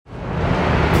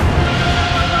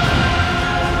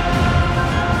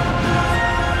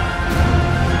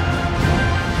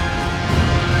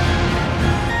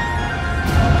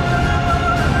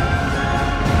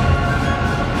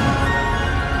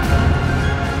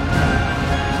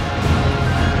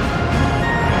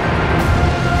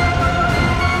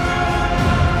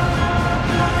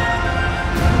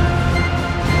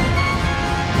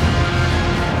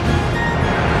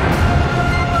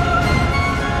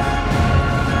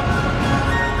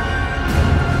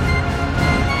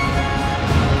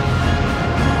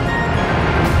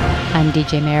I'm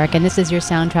DJ Merrick, and this is your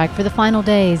soundtrack for the final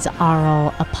days,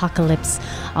 Aural Apocalypse.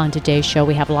 On today's show,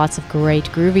 we have lots of great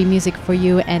groovy music for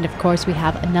you, and of course, we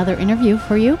have another interview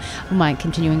for you.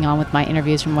 Continuing on with my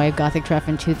interviews from Wave Gothic Treff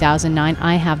in 2009,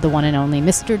 I have the one and only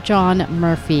Mr. John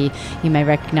Murphy. You may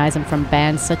recognize him from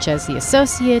bands such as The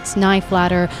Associates, Knife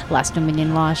Ladder, Last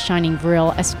Dominion Lost, Shining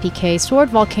Vril, SPK, Sword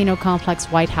Volcano Complex,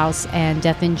 White House, and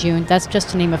Death in June. That's just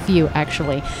to name a few,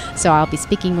 actually. So I'll be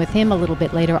speaking with him a little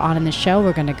bit later on in the show.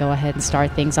 We're going to go ahead and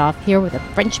start things off here with a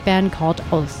French band called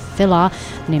Othilla.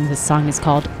 The name of the song is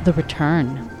called The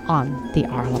Return on the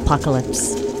Aural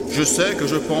Apocalypse. Je sais que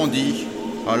je pendis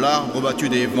à l'arbre battu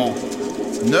des vents,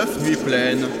 9 nuits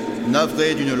pleines,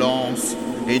 navré d'une lance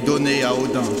et donné à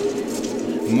Odin.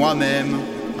 Moi-même,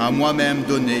 à moi-même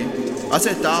donné, à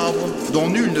cet arbre dont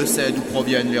nul ne sait d'où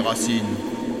proviennent les racines.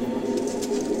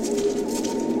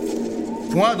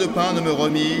 Point de pain ne me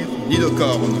remirent, ni de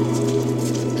cornes.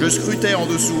 Je scrutais en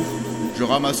dessous, je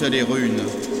ramassais les runes.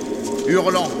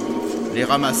 Hurlant, les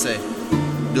ramassais.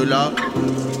 De là,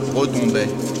 retombais.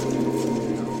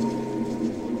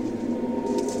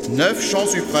 9 chants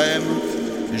suprêmes,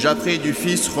 j'appris du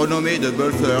fils renommé de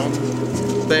Bulthurn,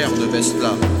 père de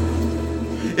Vestla.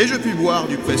 Et je pus boire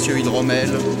du précieux hydromel,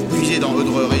 puisé dans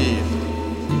Eudrerir.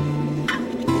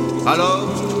 Alors,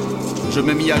 je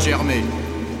me mis à germer,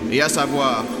 et à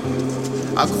savoir,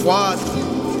 à croître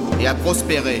et à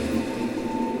prospérer.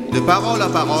 De parole à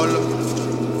parole,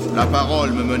 la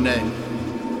parole me menait.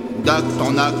 D'acte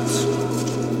en acte,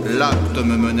 l'acte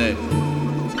me menait.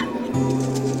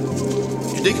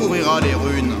 Tu découvriras les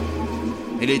runes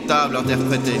et les tables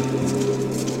interprétées.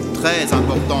 Très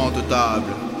importante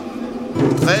table,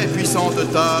 très puissante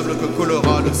table que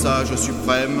colora le sage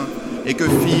suprême et que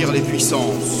firent les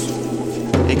puissances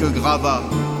et que grava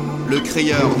le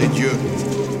crieur des dieux.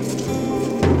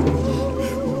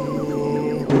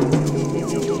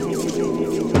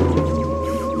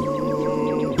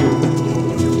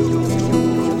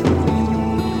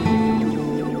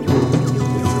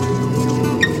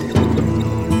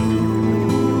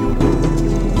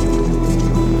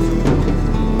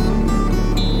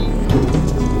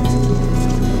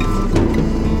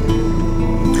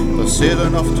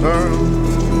 Season of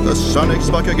turn, the sun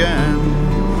is back again.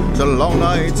 The long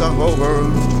nights are over,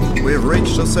 we've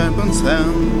reached the serpent's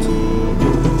end.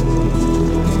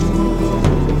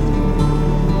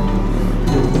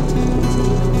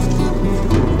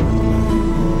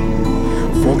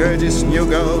 Forget this new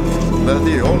God, let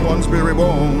the old ones be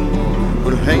reborn.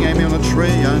 We'll hang him on a tree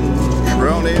and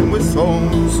drown him with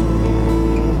thorns.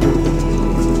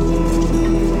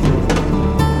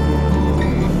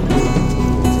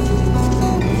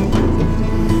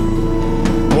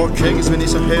 Kings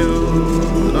beneath a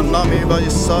hill, and an army by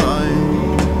his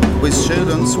side, with shield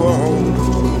and sword,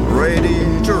 ready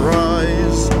to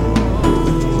rise.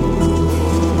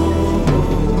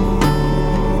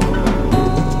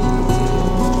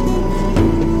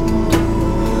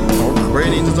 All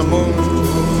craning to the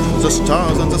moon, the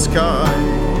stars and the sky,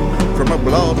 from a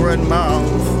blood-red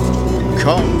mouth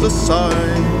comes a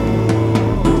sigh.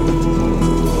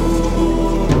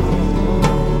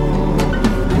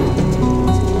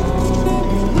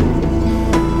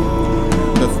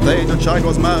 The child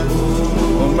was mad,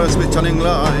 almost be telling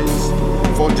lies,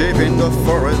 for deep in the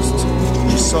forest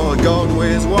she saw a god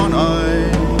with one eye.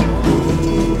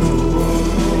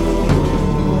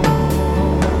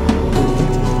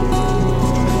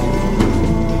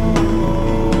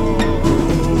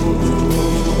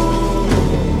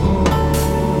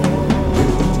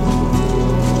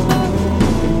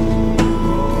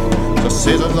 The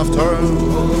seasons have turned,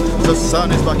 the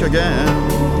sun is back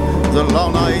again, the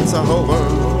long nights are over,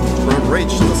 we've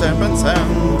reached the serpent's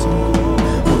end.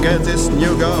 Forget this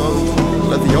new God,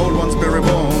 let the old ones be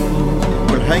reborn.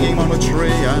 We're hanging on a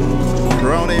tree and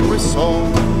crowning with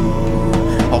song.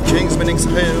 Our king's beneath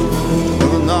the hill,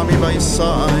 with an army by his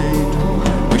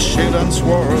side, with shield and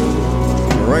sword,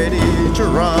 ready to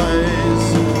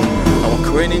rise. Our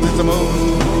queen in the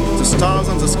moon, the stars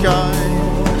and the sky,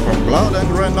 from blood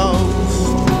and red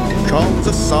nose comes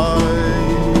a sigh.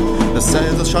 They say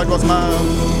the child was mad,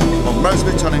 or must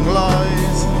be telling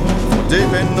lies, for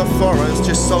deep in the forest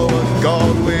she saw a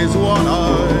god with one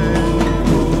eye.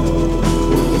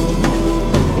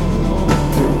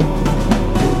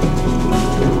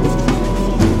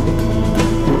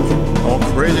 All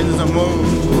crazy in the moon,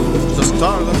 the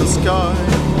stars in the sky,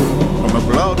 from a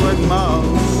blood-red mouth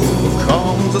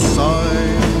comes a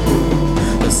sigh.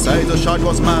 They say the child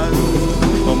was mad,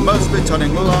 or must be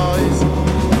telling lies,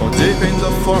 for deep in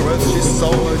the forest she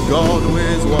saw a god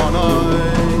with one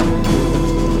eye.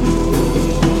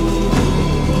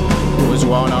 With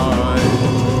one eye.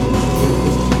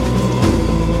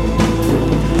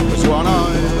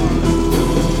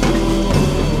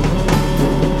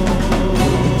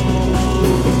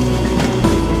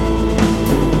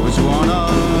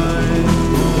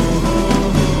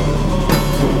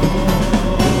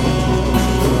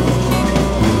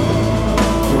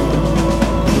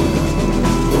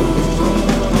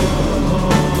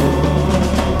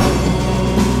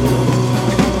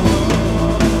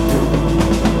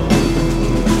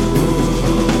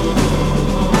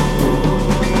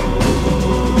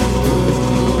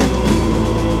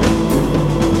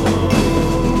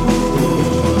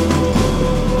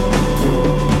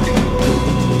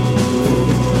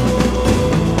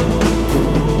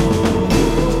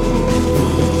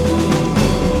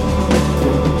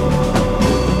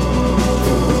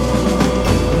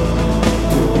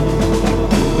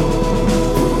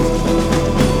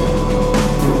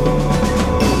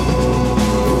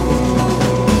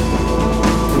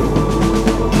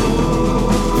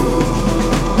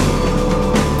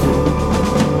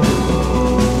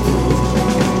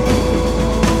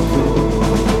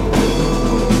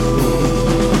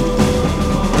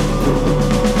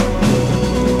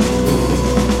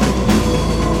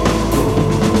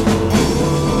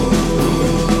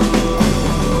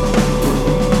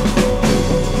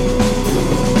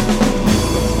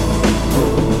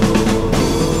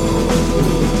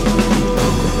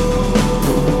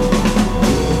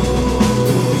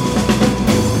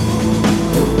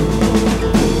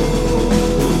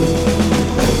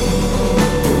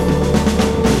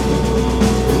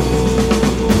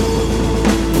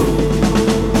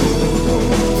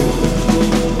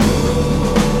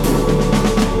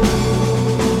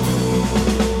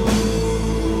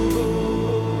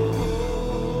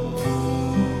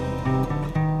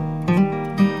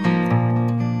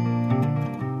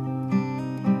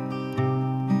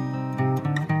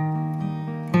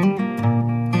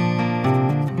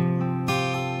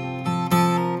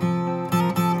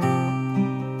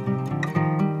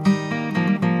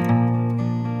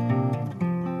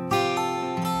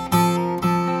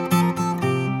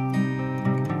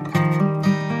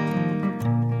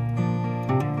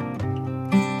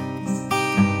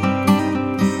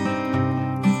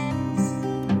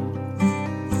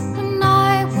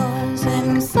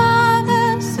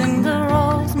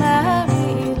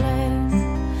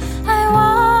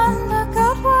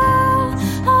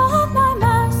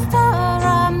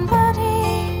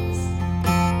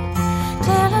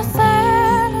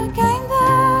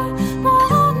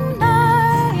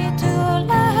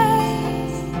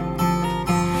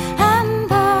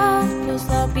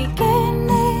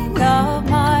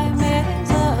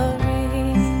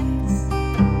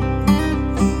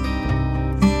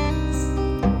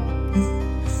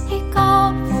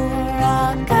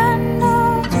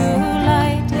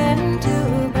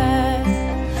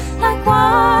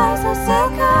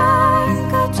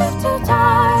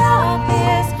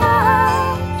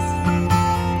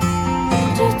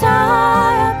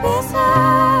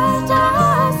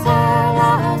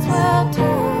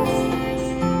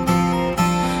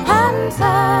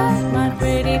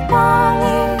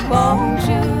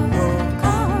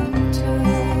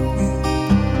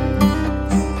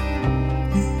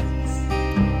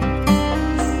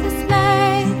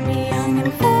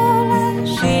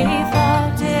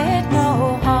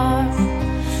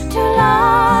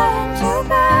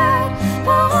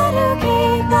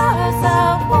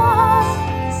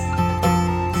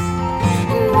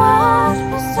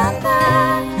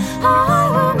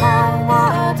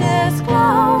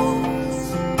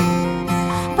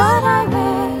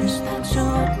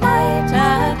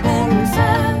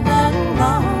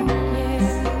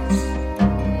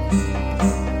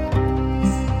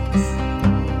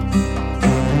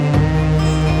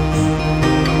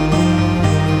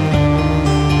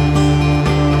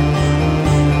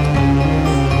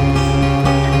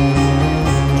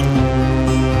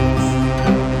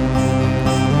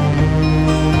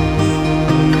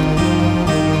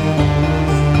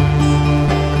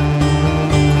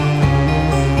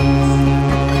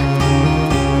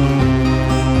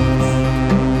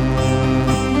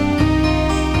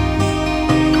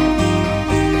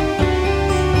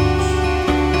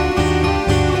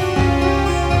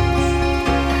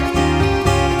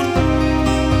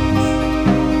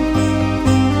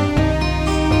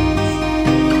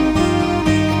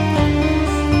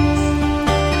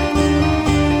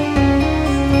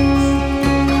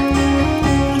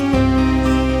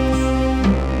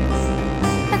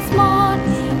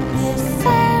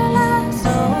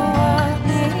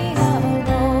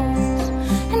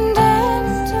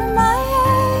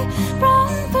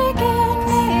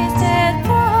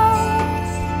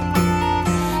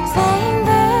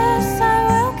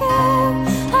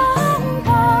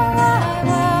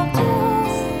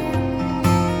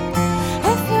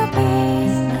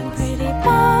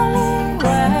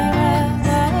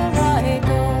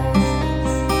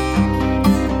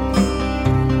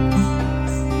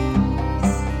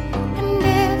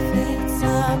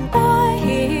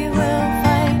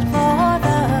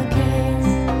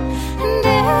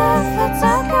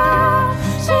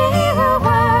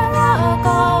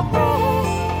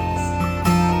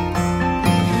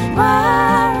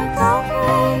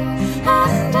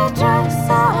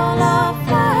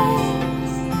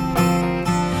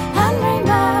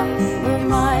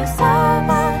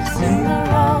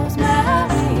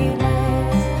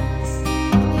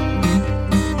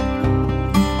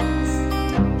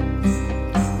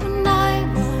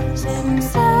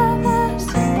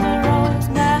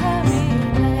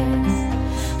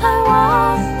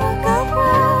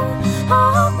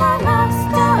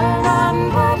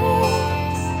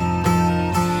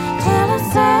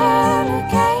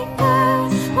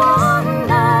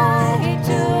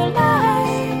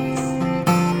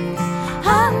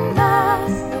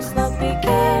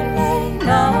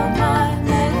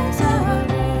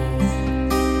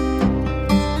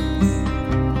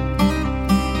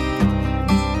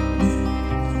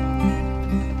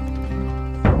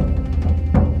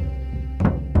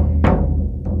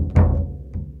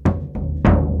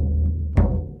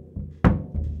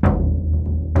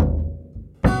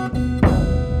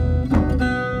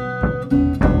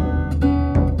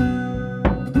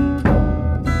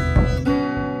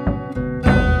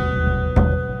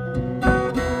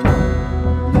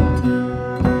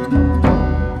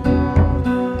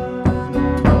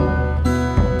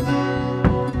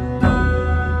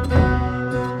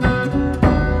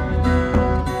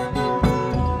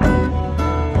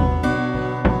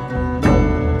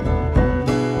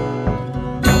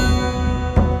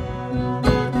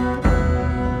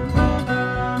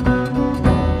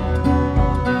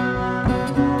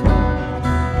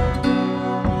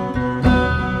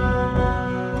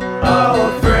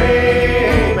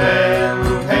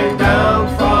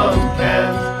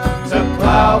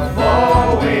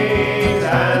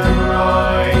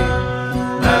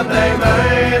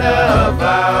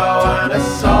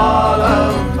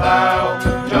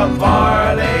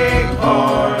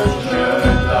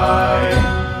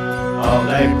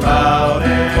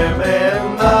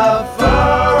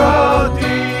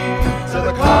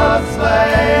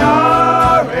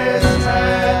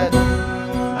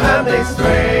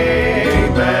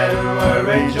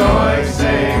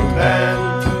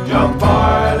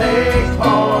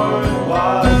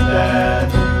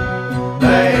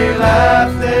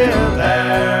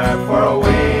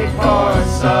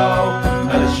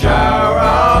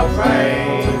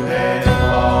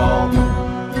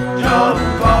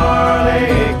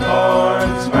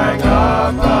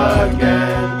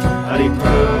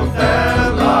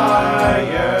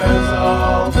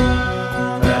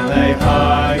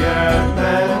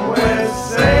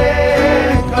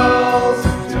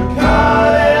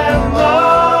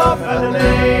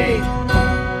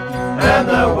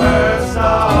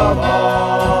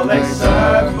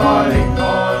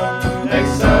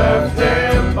 served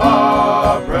him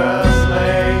barbarously.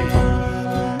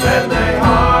 Then they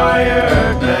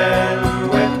hired men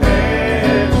with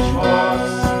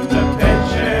pitchforks to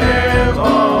pitch him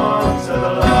onto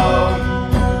the load.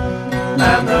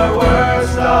 And the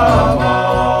worst of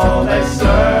all, they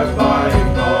served barley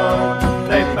corn.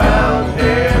 They bound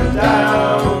him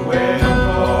down with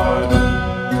cords.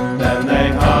 Then they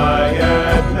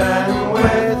hired men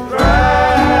with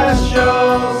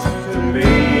thrashers to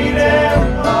beat him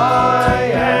high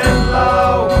and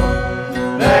low.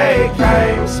 They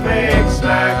came smack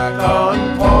smack on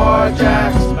poor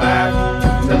Jack's back,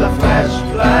 till the flesh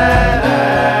bled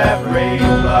every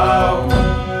blow.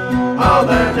 Oh,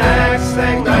 the next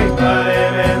thing they put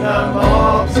him in the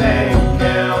molten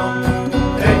kiln,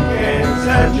 thinking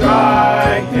to dry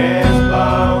his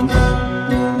bones.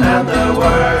 And the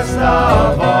worst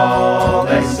of all,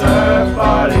 they served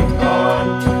barley corn.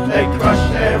 They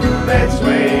crushed him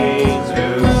between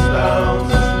two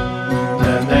stones.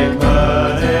 Then they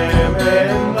put him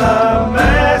in the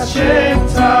mashing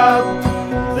tub,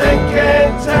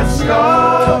 thinking to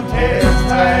scald his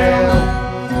tail.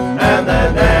 And the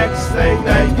next thing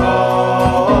they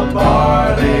called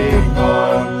barley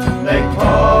corn, they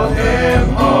called him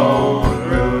home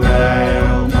through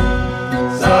ale.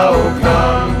 So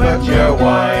come put your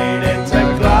wine into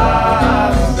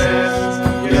glasses,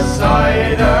 your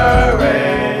cider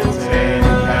in tin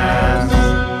cans.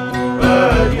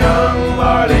 Put young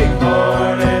barley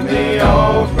corn in the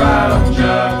old brown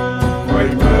jug, for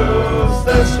it proves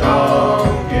the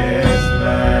strongest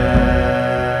man.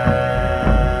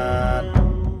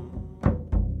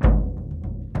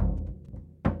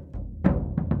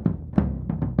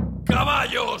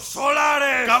 Caballos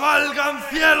solares cabalgan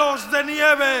cielos de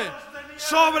nieve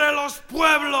sobre los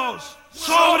pueblos,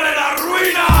 sobre las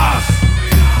ruinas.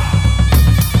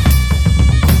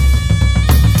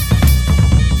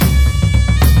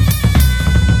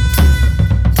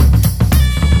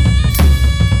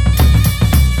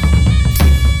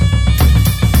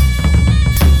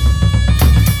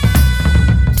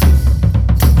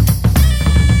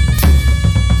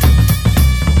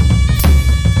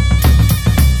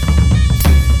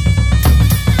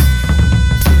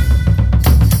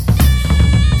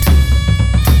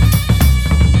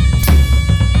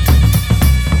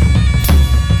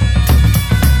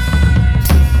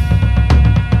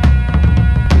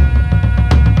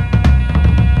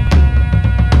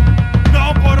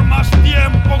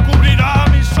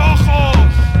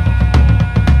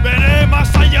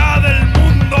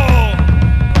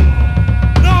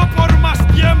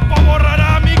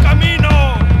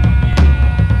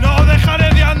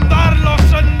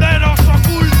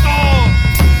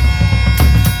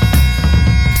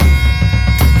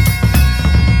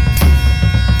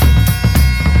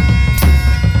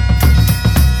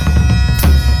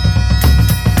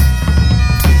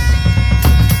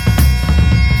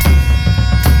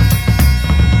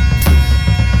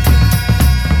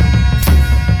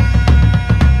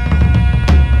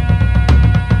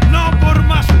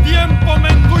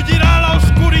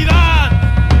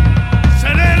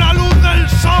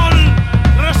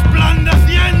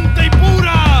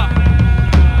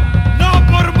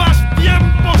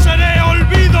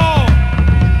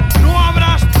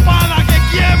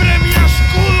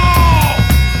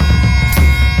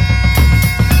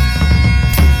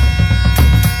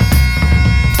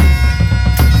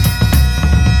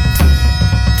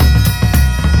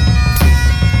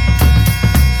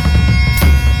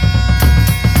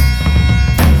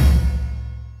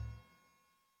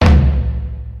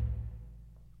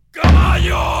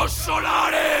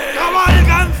 Solares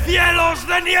cabalgan cielos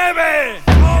de nieve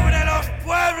sobre los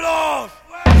pueblos,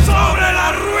 sobre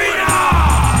las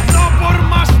ruinas. No por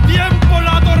más tiempo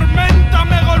la tormenta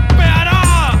me golpeará.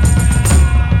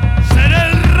 Seré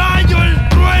el rayo, el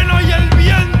trueno y el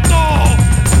viento.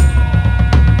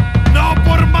 No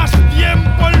por más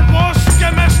tiempo el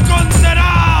bosque me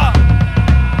esconderá.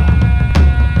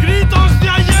 Gritos de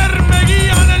ayer me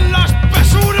guían en la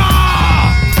espesura.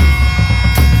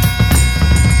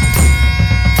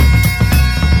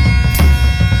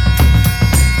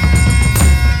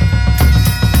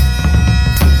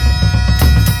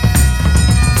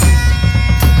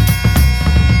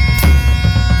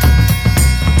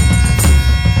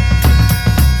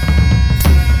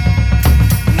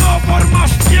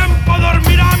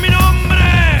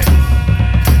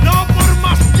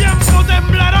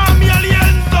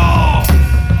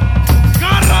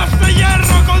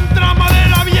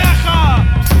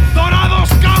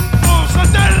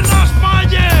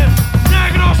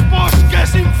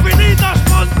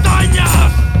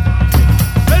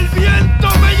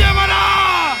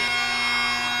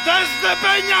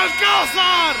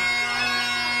 alcázar,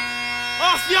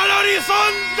 hacia el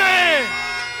horizonte,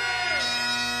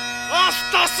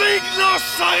 hasta signos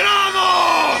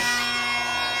sagrados.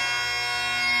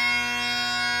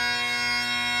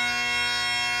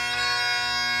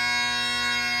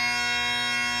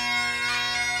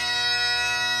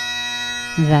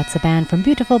 That's a band from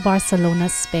beautiful Barcelona,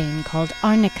 Spain called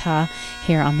Arnica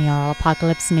here on the Aural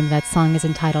Apocalypse. The name of that song is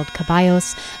entitled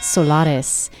Caballos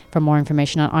Solares. For more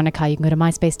information on Arnica, you can go to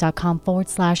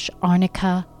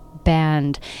myspace.com/Arnica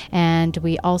Band. And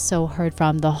we also heard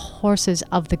from the Horses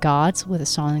of the Gods with a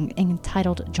song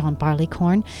entitled John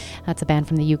Barleycorn. That's a band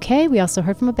from the UK. We also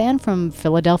heard from a band from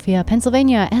Philadelphia,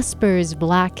 Pennsylvania, Espers.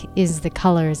 Black is the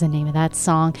Color is the name of that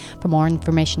song. For more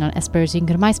information on Espers, you can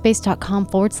go to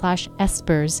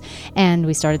myspace.com/Espers. And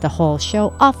we started the whole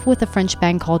show off with a French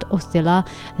band called Ostilla.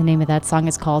 The name of that song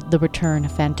is called The Return, a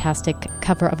fantastic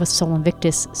cover of a Sol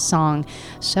Invictus song.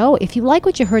 So if you like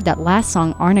what you heard, that last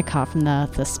song, Arnica, from the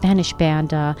Spanish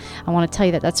band, I want to tell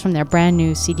you that that's from their brand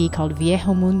new CD called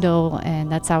Viejo Mundo, and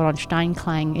that's out on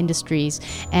Steinklang Industries.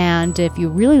 And if you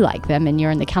really like them and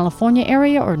you're in the California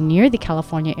area or near the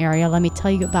California area, let me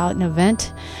tell you about an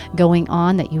event going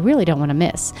on that you really don't want to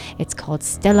miss. It's called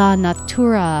Stella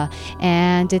Natura,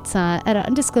 and it's at an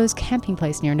undisclosed camping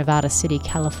place near Nevada City,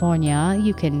 California.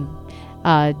 You can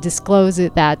disclose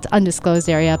that undisclosed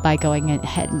area by going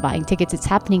ahead and buying tickets. It's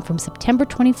happening from September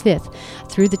 25th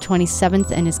through the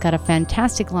 27th, and it's got a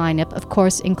fantastic lineup, of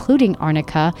course, including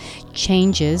Arnica,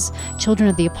 Changes, Children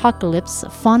of the Apocalypse,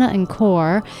 Fauna and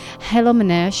Core, Hello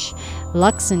Manesh,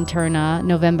 Lux Interna,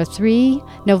 November 3,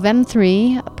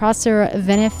 Prosser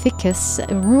Veneficus,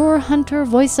 Ruhr Hunter,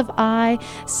 Voice of I,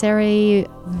 Sere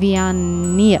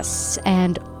Vianius,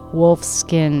 and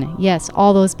Wolfskin. Yes,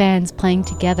 all those bands playing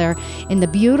together in the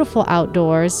beautiful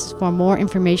outdoors. For more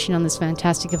information on this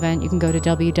fantastic event, you can go to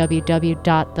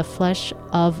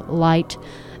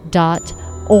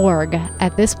www.thefleshoflight.org.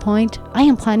 At this point, I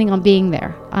am planning on being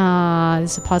there.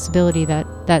 There's a possibility that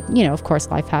of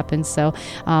course, life happens. So,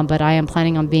 but I am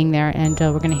planning on being there, and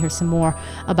we're going to hear some more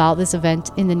about this event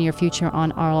in the near future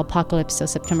on Aural Apocalypse. So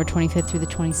September 25th through the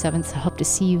 27th. I hope to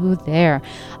see you there.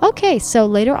 Okay, so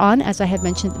later on, as I had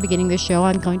mentioned at the beginning of the show,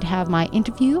 I'm going to have my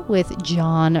interview with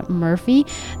John Murphy,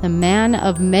 the man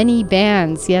of many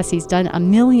bands. Yes, he's done a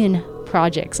million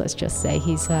projects, let's just say.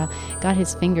 He's got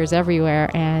his fingers everywhere,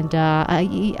 and I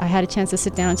had a chance to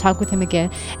sit down and talk with him again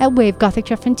at Wave Gothic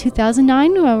Jeff in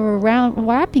 2009. We're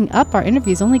wrapping up our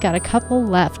interviews, only got a couple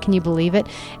left. Can you believe it?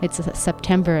 It's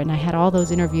September, and I had all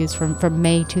those interviews from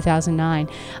May 2009,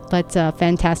 but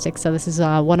fantastic. So this is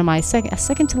one of my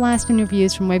second to last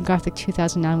interviews from Wave Gothic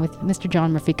 2009 with Mr.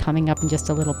 John Murphy coming up in just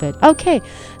a little bit. Okay,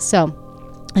 so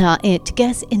to get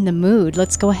us in the mood,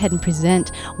 let's go ahead and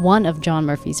present one of John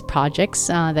Murphy's projects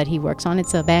that he works on.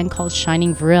 It's a band called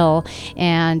Shining Vril,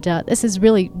 and this is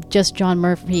really just John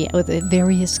Murphy with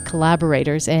various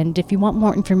collaborators. And if you want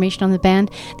more information on the band,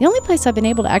 the only place I've been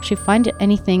able to actually find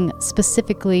anything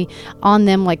specifically on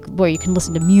them, like where you can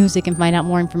listen to music and find out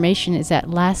more information, is at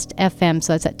Last FM.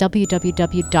 So it's at www.last.fm.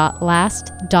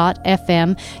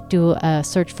 Do a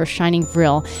search for Shining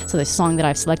Vril. So the song that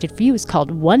I've selected for you is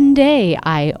called One Day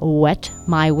I Wet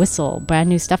My Whistle. Brand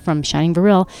new stuff from Shining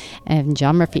Vril and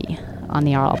John Murphy on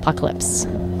the Aural Apocalypse.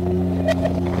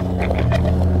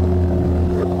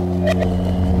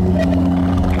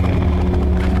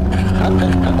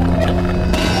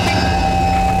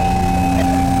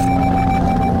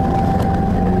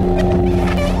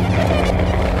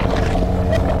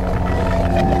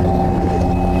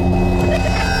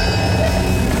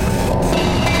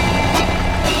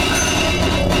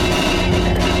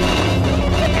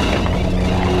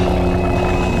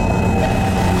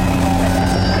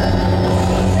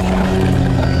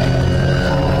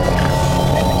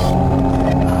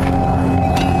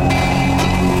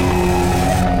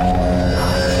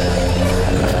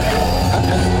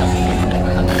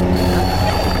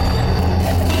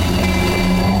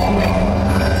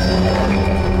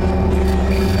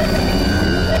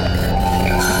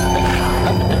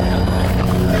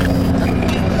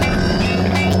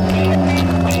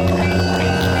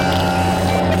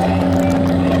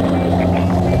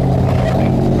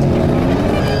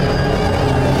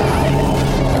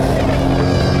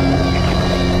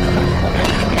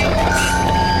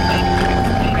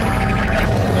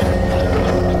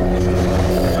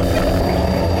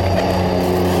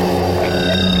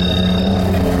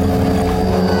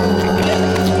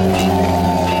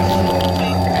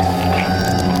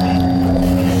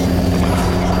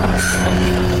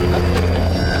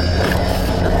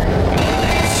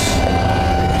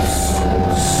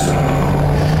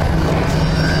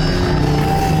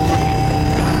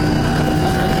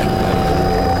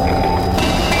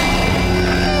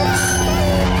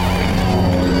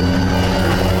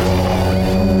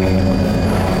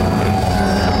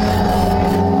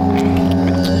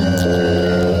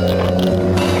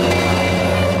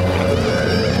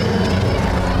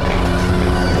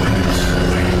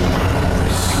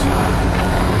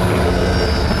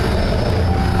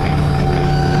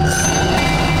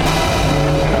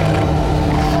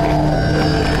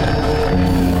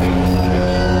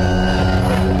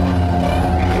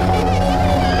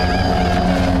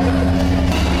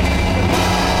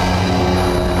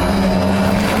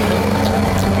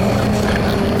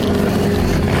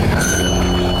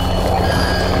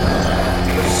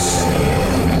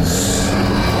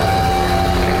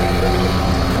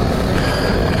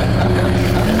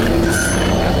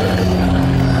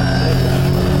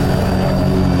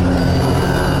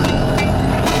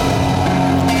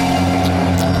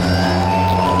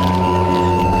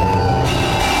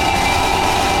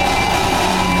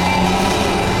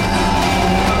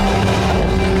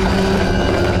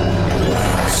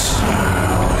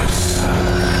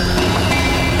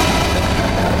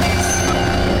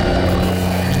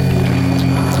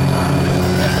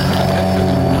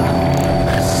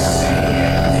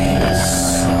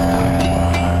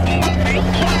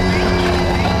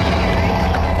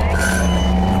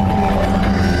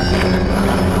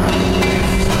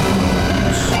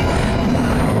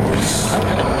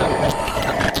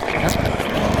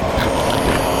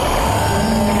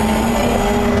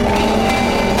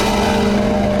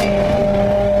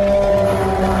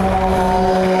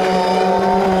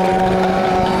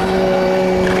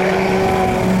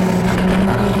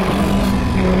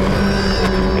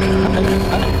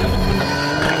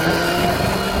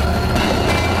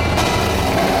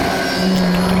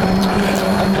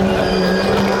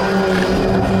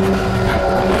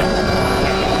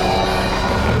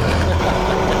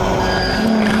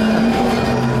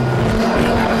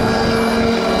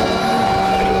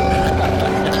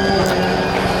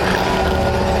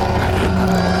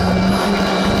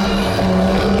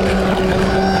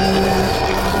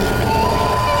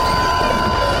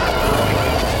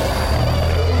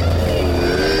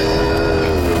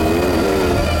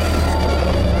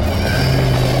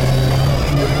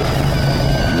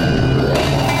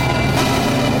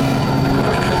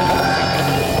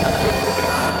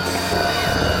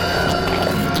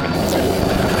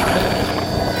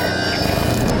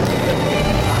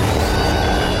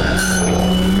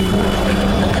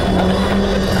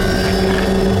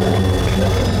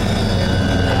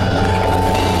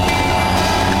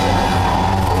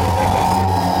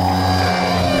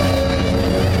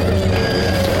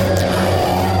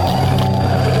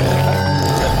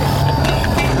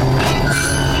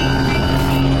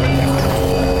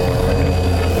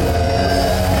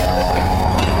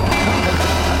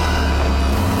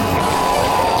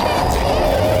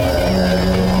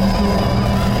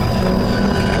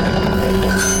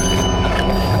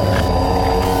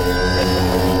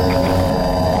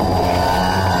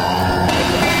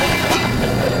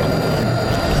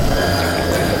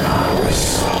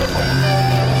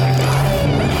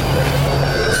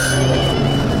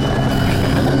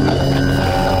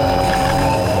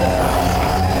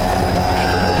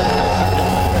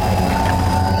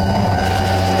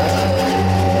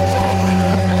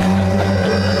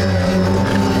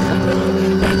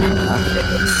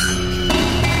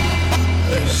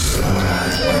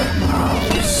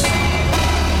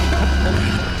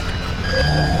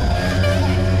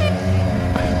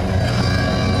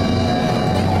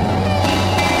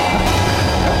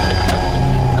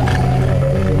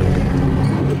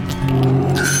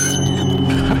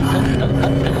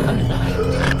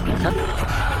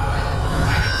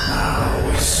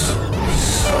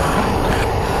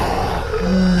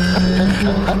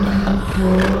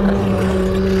 I've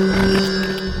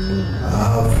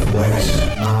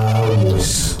wet my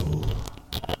whistle.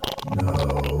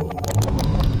 No.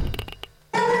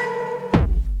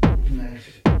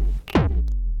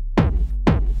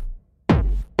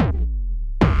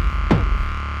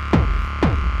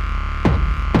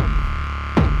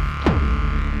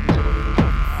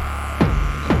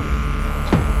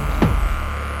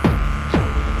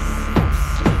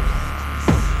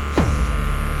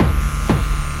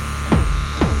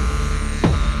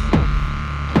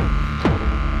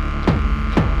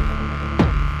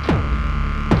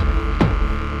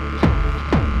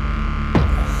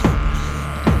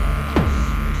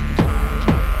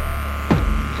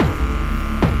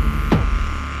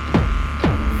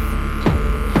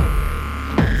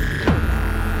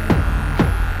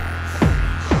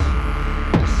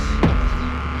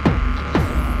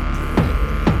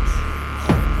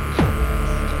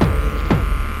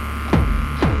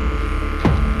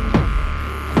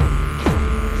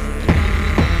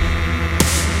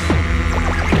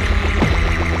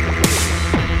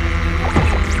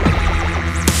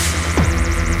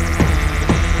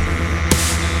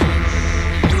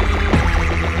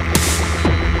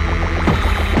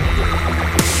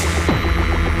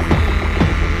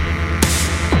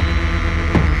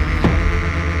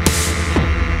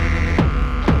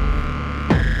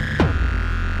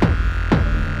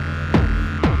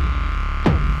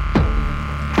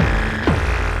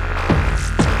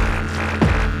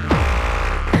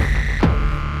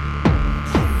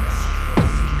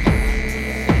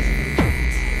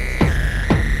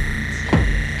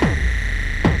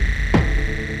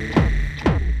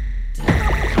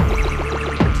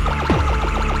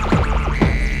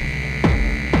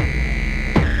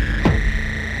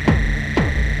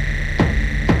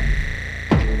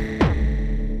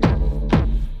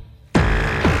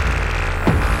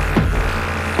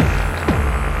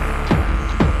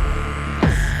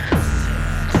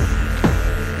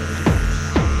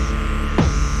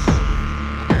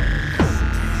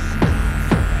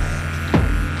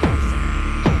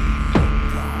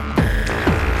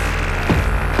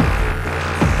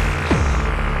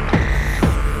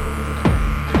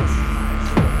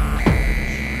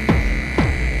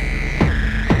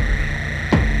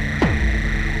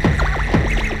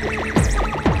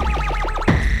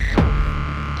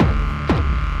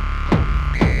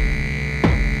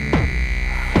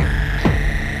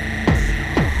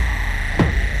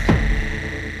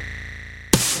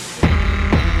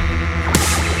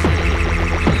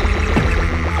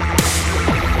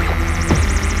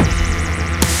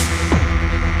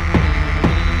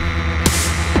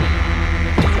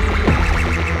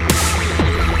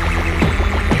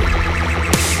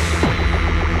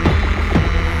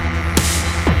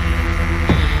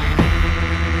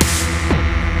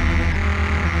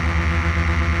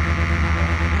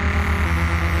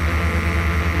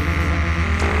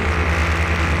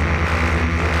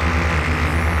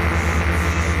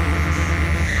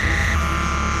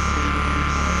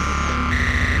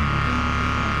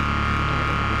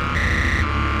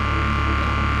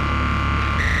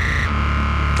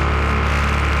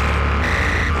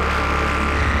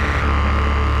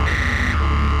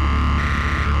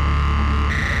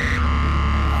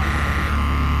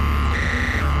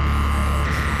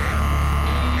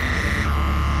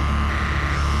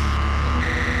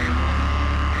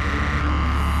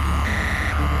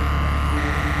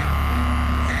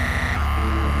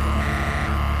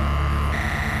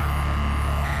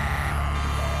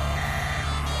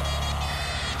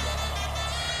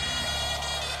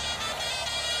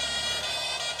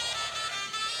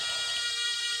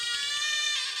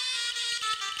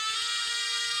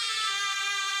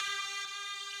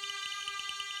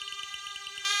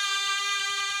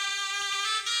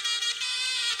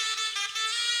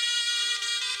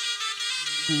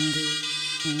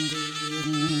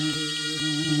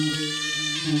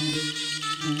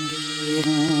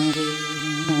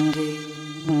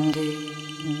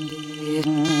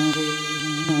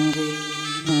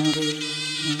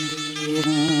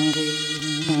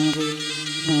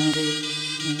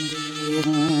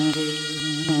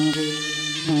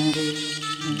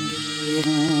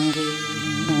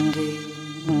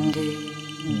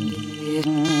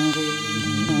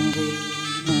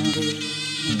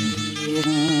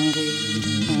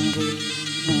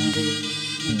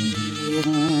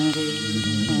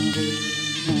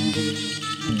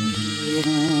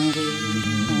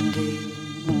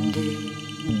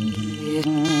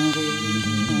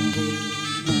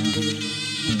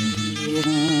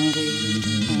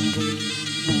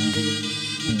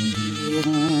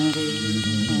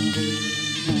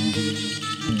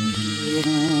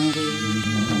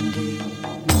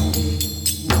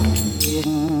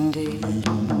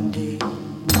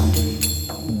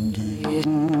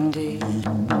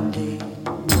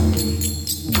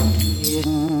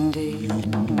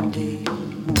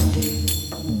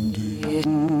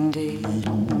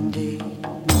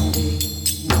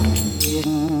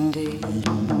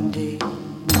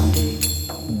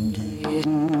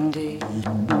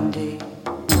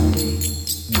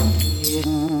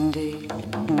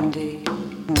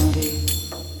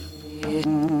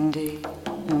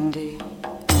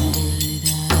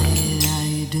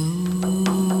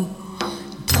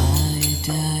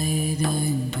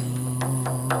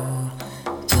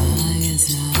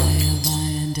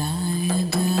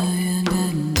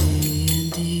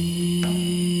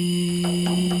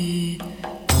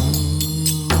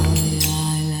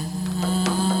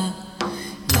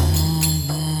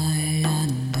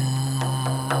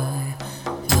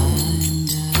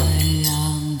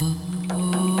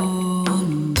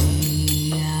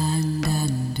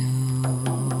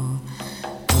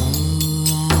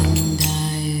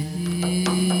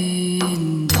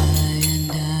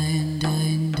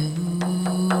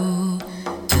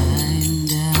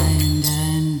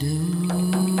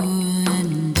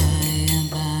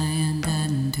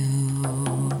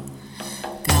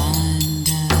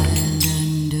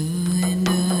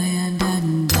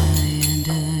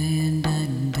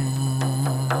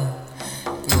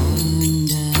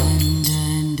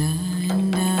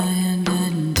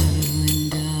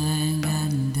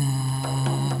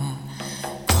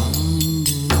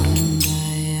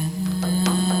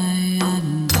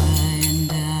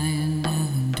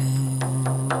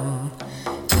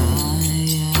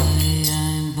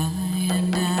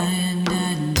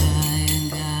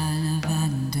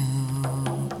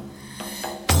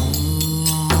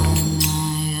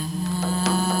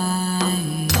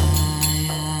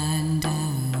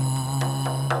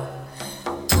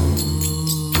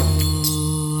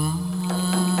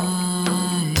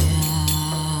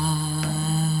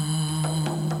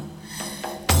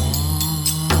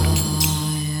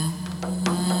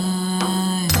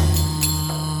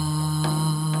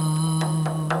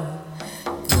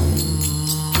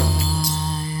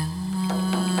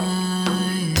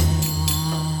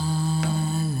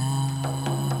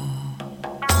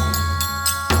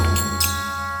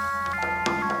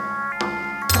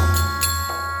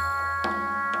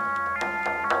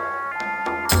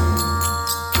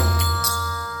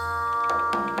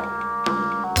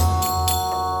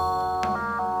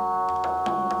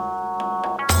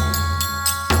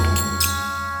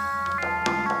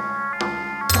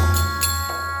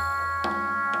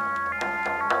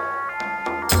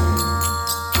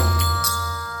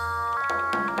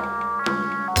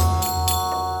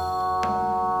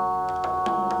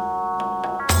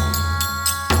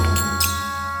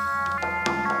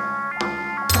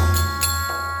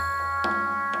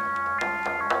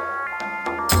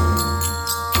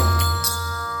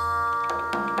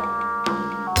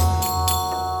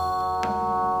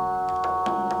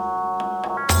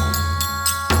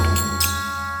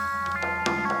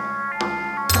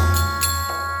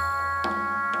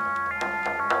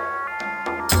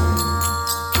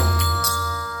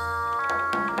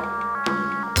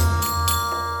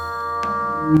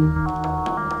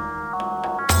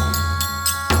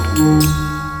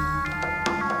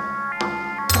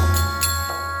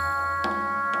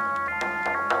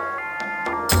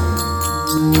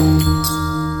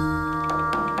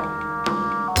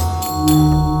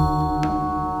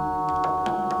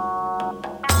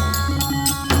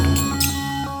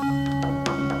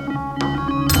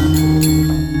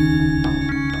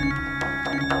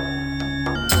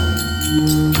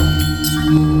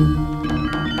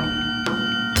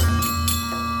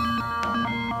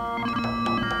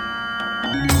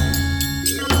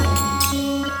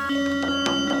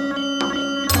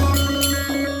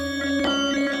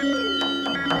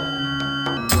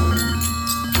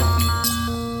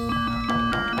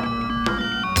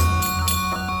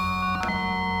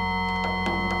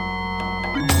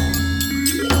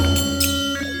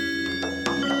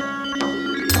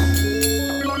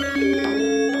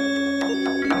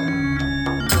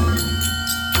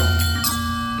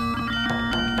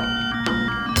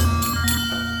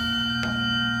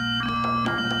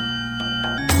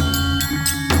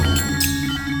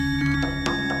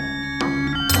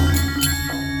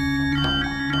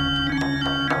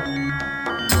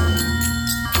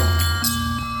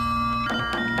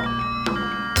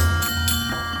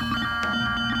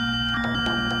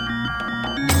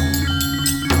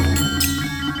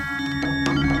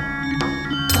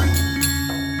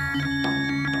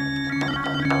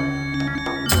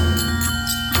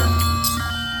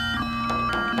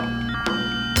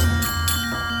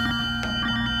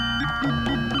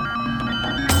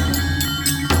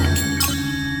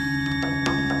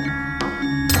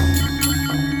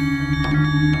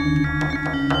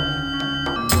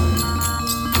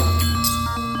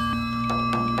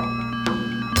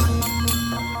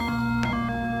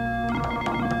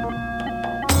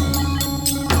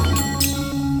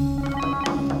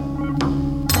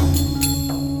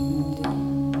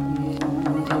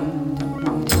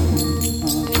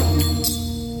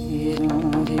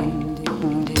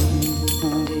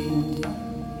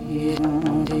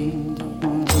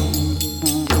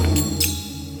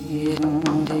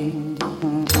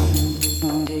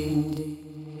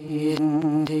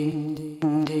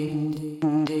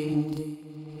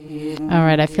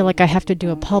 I feel like I have to do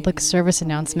a public service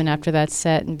announcement after that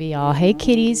set and be all, hey,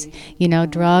 kiddies, you know,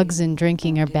 drugs and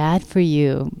drinking are bad for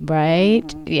you,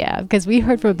 right? Yeah, because we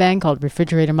heard from a band called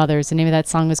Refrigerator Mothers. The name of that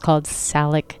song was called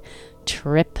Salic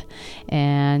Trip,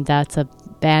 and that's a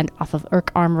band off of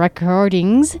Irk Arm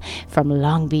Recordings from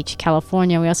Long Beach,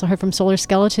 California. We also heard from Solar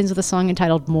Skeletons with a song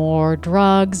entitled More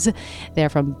Drugs. They're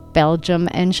from Belgium.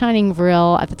 And Shining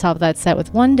Vril at the top of that set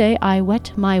with One Day I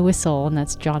Wet My Whistle, and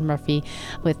that's John Murphy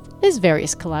with his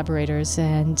various collaborators.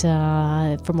 And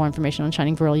for more information on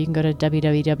Shining Vril, you can go to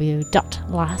www.last.fm.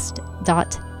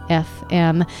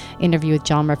 Interview with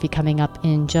John Murphy coming up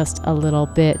in just a little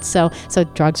bit. So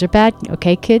drugs are bad.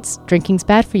 Okay, kids. Drinking's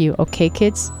bad for you. Okay,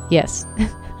 kids. Yes.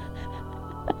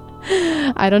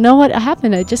 I don't know what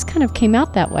happened. It just kind of came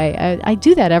out that way. I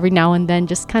do that every now and then,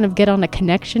 just kind of get on a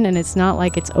connection, and it's not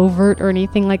like it's overt or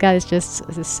anything like that. It's just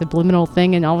a subliminal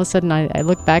thing, and all of a sudden I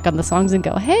look back on the songs and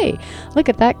go, hey, look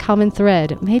at that common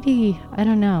thread. Maybe, I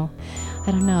don't know.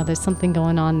 There's something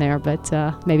going on there, but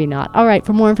maybe not. All right.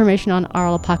 For more information on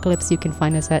Aural Apocalypse, you can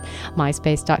find us at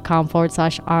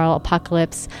myspace.com/Aural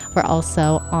Apocalypse. We're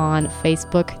also on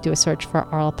Facebook. Do a search for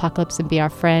Aural Apocalypse and be our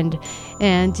friend.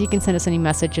 And you can send us any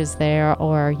messages there,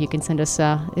 or you can send us,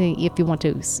 if you want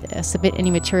to submit any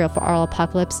material for Aural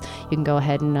Apocalypse, you can go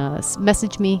ahead and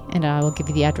message me, and I will give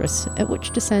you the address at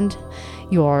which to send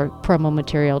your promo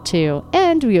material to.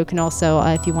 And you can also,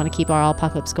 if you want to keep Aural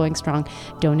Apocalypse going strong,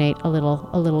 donate a little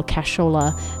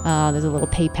cashola. There's a little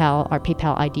our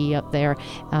PayPal ID up there,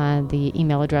 the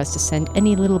email address to send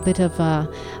any little bit of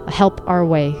help our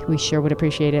way. We sure would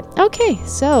appreciate it. Okay,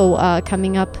 so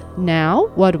coming up now,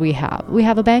 what do we have? We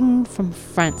have a band from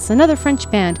France, another French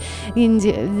band in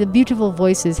the beautiful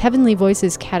voices, heavenly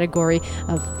voices category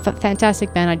of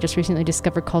fantastic band I just recently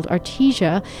discovered called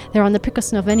Artesia. They're on the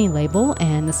Picos Noveni label,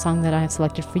 and the song that I have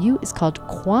selected for you is called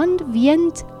Quand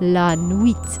vient la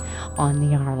nuit on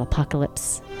the Aural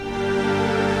Apocalypse.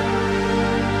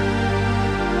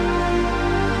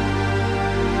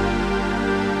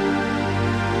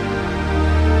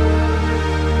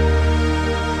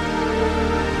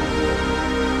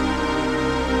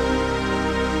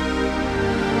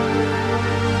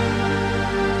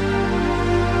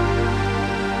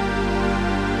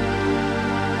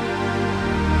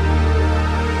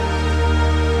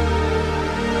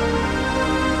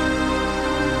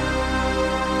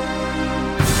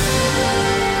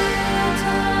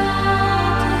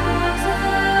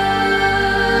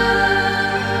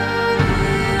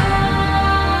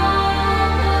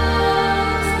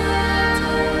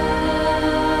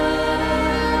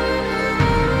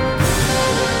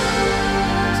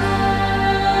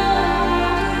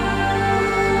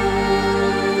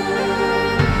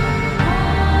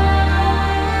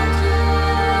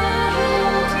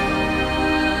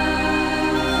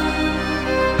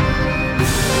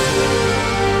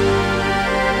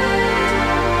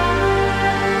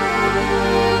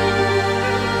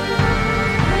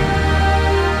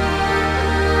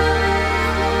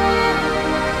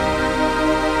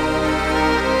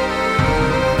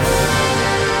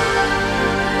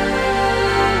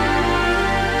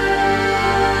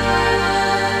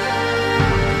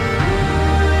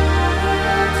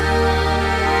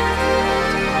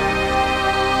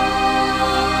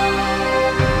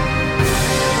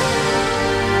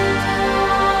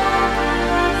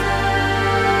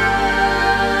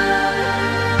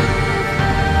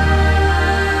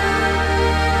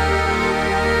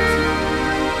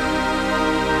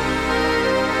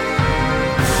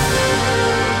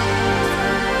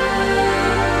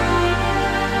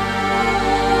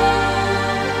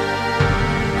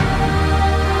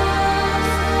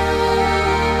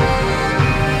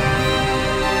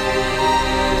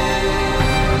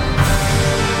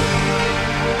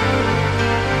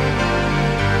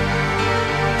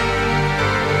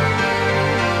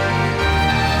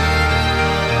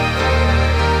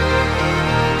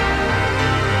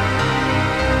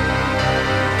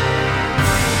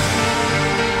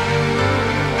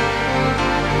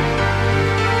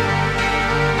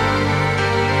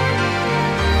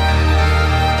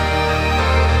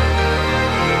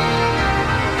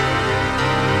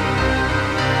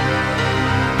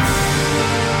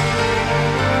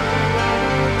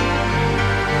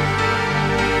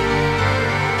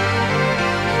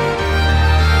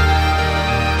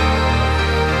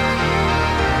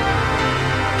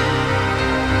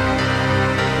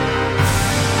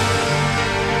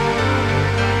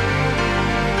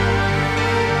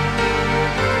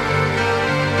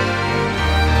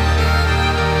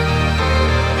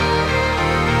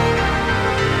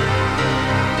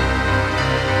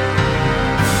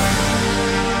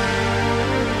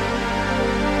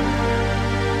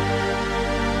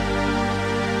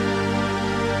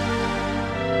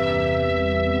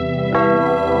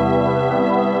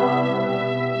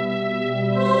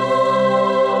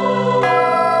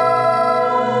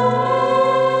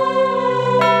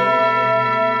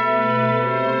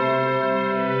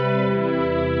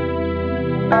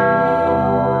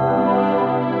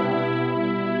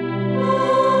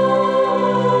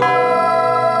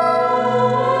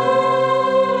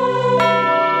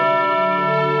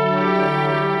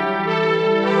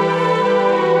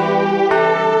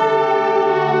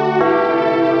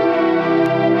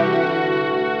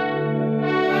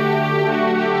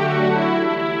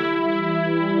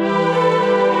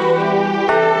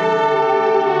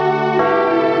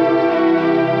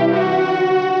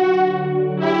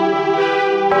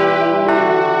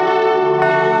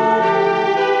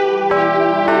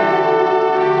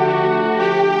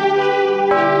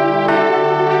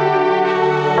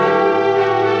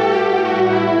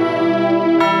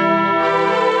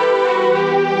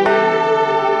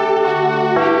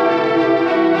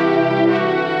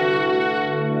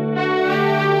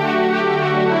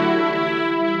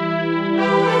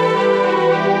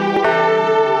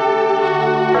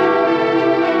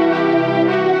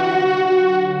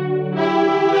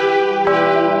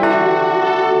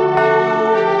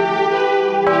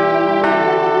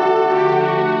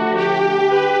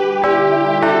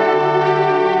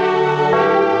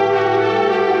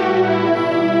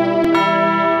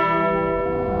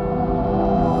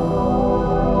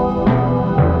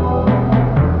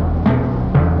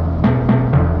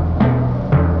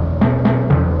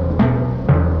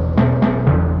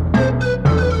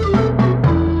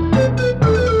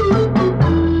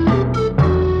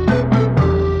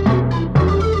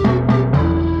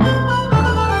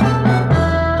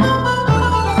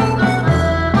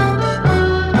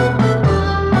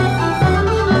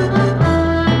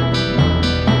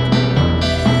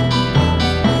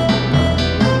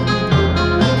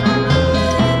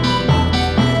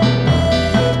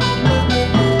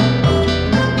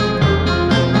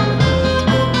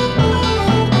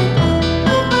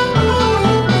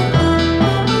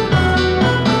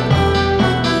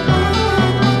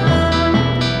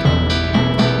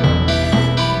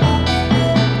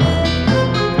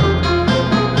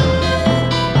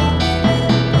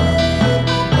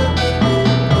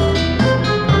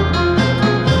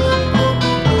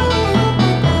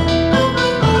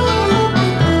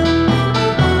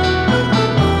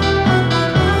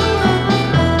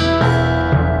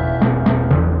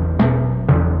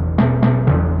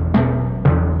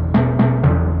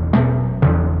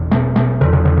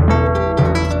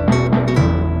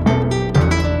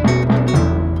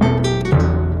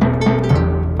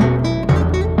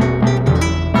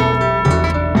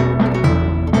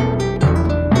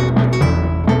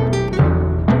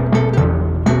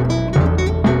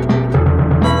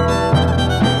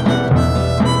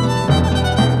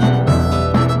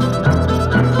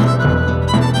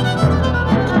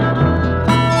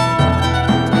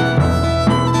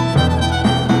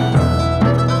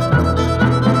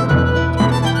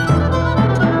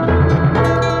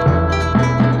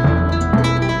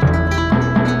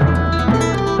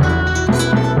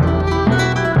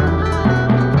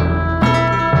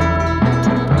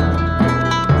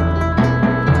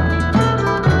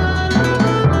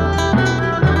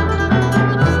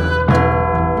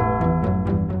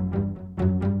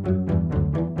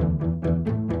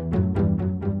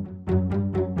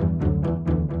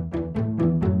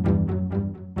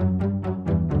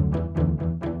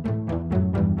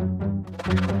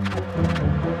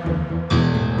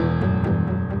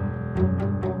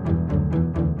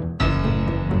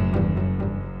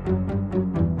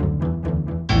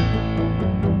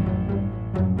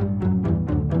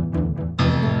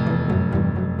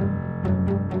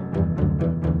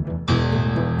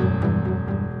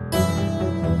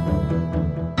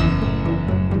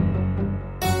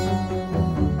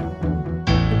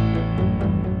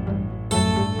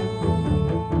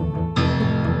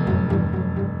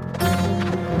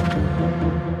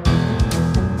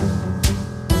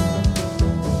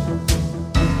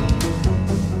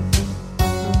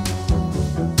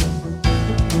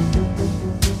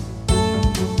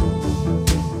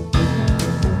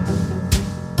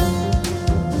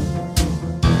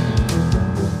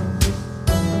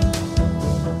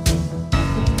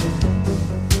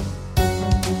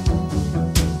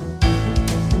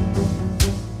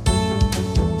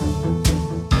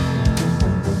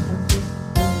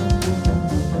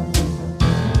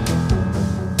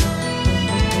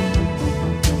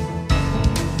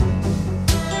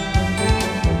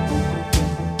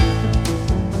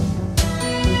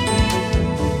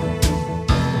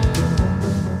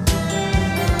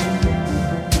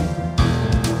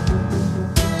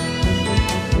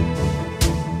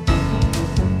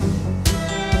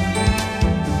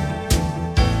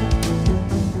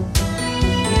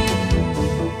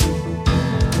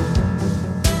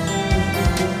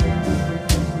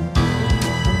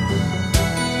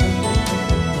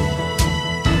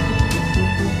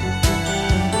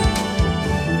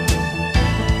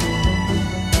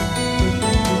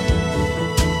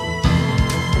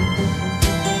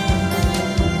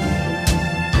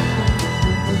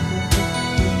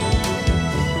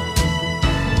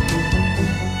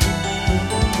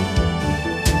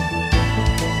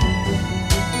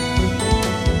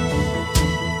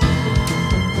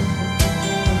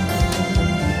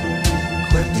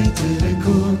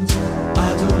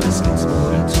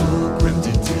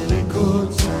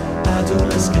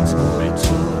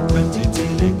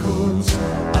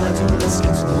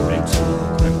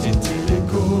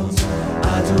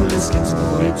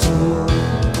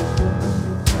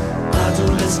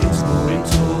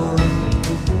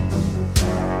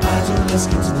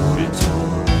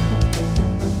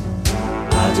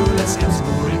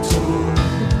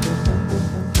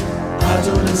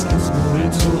 Adolescence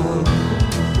monitor.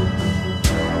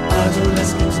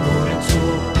 Adolescence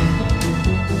monitor.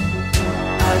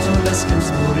 Adolescence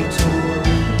monitor.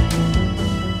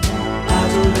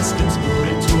 Adolescence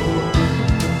monitor.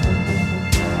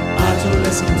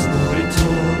 Adolescence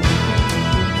monitor.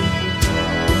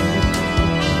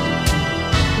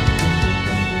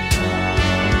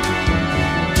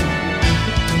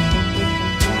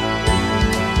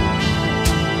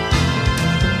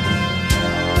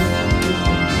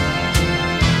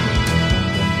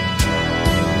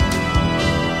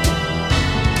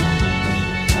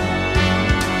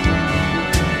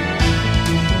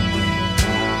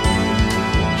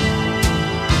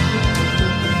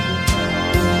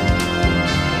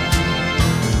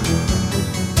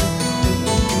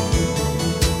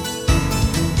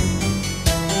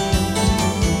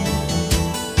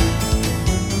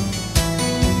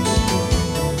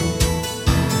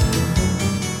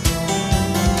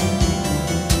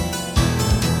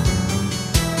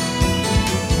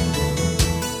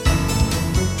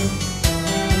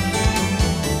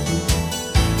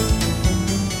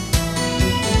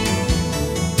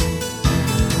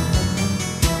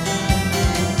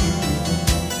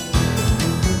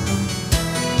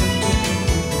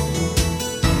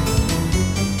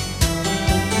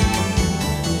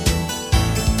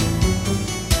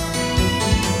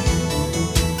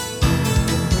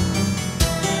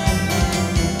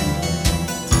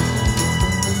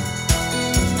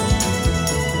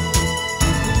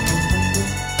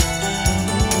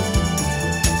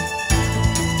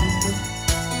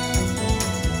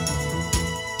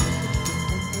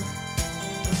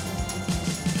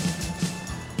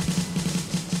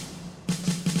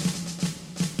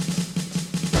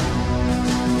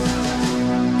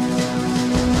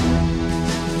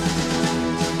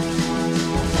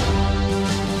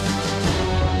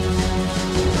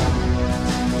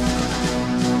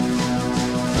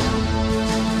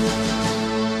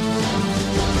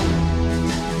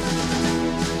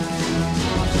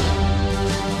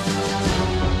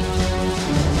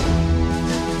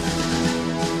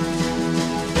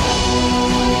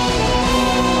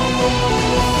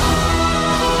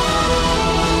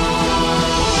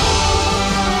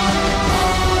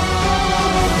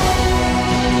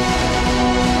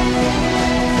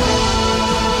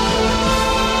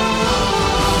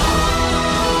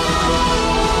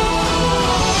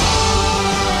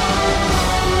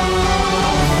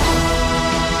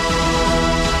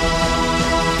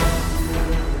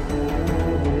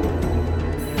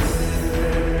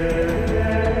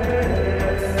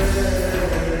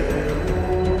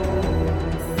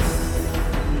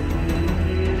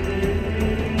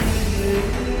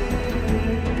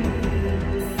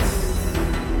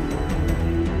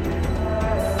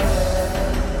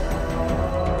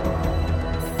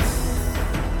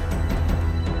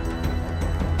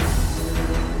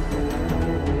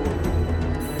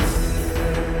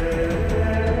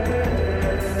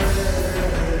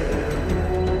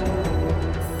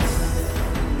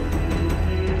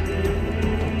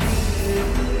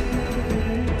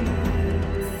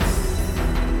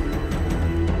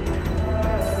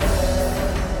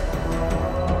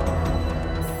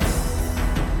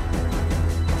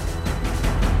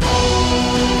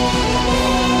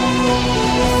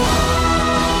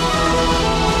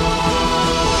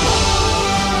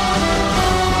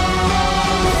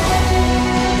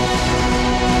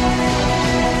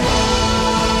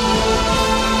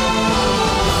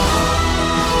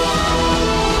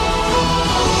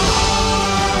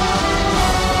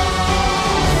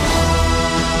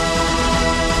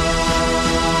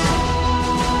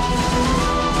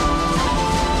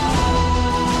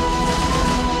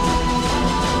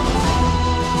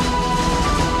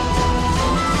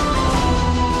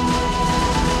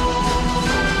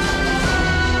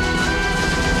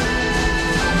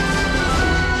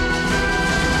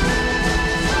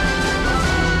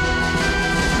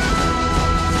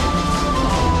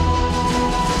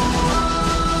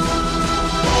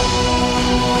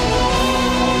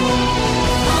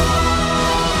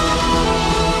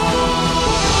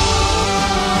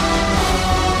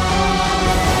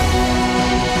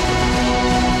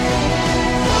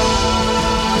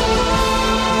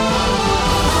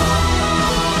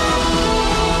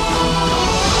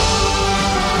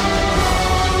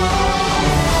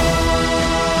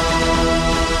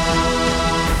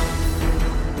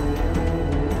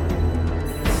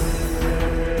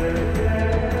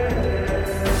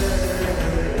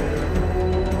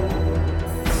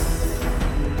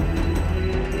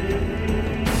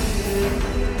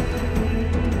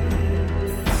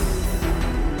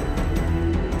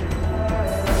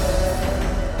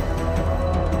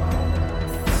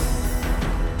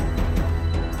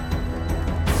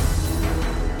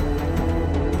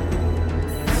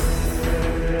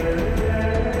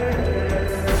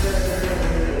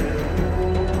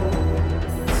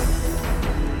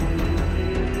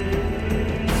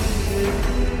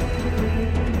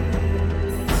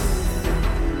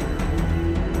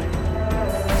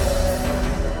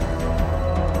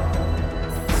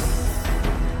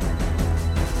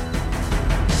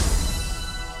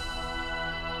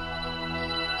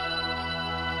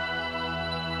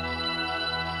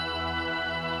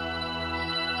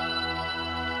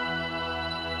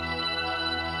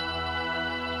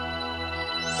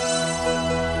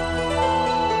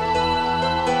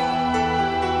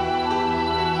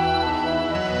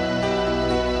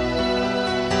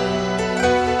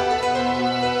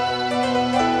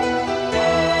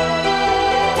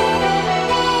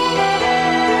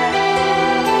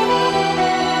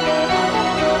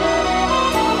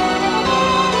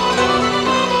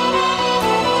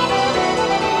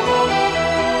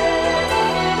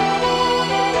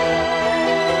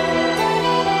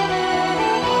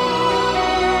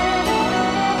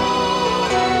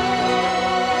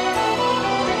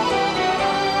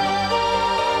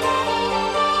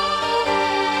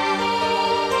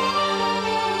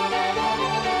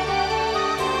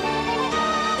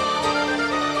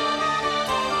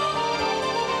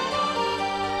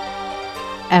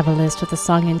 Everlist with a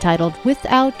song entitled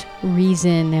Without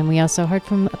Reason. And we also heard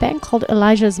from a band called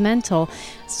Elijah's Mantle.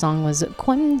 The song was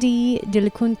Quendi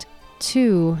Delicunt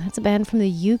 2. It's a band from the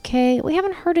UK. We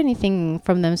haven't heard anything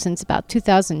from them since about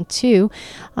 2002.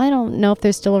 I don't know if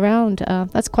they're still around.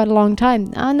 That's quite a long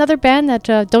time. Another band that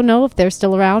don't know if they're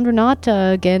still around or not.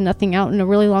 Again, nothing out in a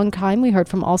really long time. We heard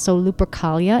from also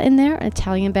Lupercalia in there, an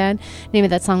Italian band. The name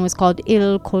of that song was called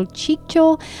Il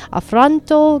Colciccio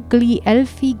Affranto gli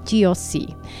Elfi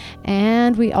Giossi.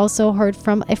 And we also heard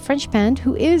from a French band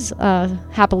who is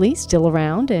happily still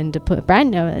around, and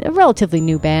a relatively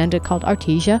new band called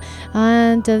Artesia.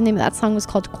 And the name of that song was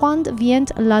called Quand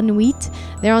vient la nuit.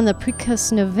 They're on the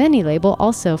Precosnoveni label,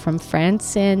 also from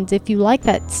France. And if you like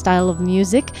that style of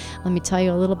music, let me tell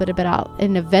you a little bit about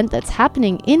an event that's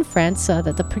happening in France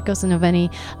that the Precosnoveni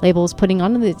label is putting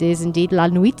on. It is indeed La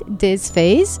Nuit des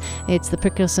Fées. It's the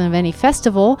Precosnoveni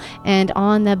Festival, and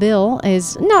on the bill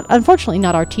is unfortunately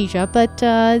not Artesia, but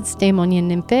it's Daemonian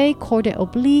Nymphe, Corde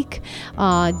Oblique,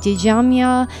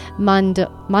 Dijamia,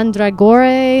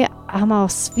 Mandragore,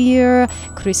 Amosphere,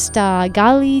 Christa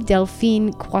Galli,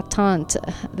 Delphine Quattant.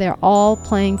 They're all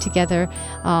playing together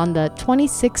on the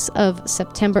 26th of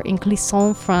September in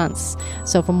Clisson, France.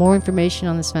 So for more information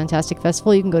on this fantastic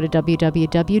festival, you can go to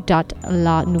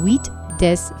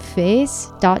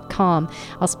www.lanuitdesfées.com.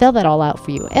 I'll spell that all out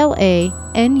for you.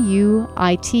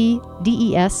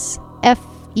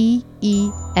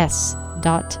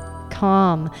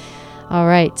 LANUITDESFEES.com. All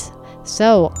right.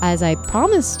 So, as I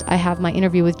promised, I have my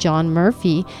interview with John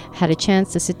Murphy. Had a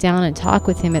chance to sit down and talk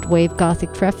with him at Wave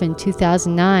Gothic Treff in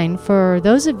 2009. For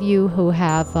those of you who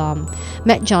have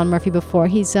met John Murphy before,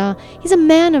 he's a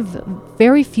man of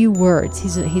very few words.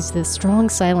 He's the strong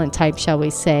silent type, shall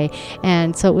we say.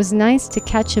 And so it was nice to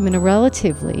catch him in a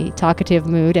relatively talkative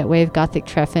mood at Wave Gothic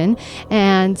Treffen.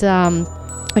 And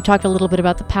I talked a little bit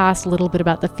about the past, a little bit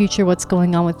about the future, what's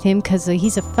going on with him, because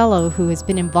he's a fellow who has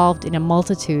been involved in a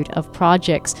multitude of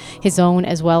projects, his own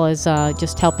as well as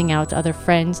just helping out other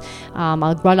friends.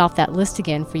 I'll run off that list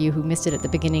again for you who missed it at the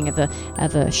beginning of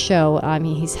the show. I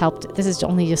mean, he's helped. This is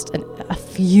only just a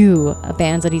few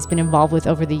bands that he's been involved with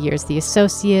over the years: The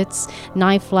Associates,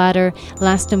 Knife Ladder,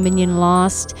 Last Dominion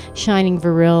Lost, Shining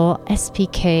Viril,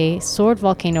 SPK, Sword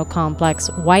Volcano Complex,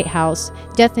 White House,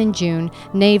 Death in June,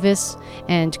 Navis,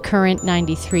 and Current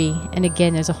 93. And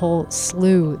again, there's a whole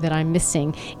slew that I'm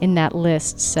missing in that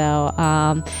list. So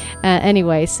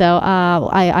anyway,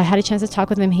 I had a chance to talk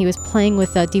with him. He was playing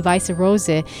with Device Rose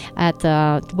at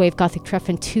the Wave Gothic Treff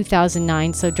in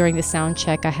 2009. So during the sound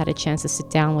check, I had a chance to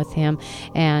sit down with him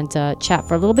and chat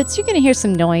for a little bit. So you're going to hear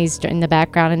some noise in the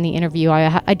background in the interview.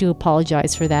 I do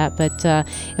apologize for that, but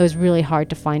it was really hard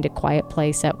to find a quiet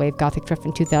place at Wave Gothic Treff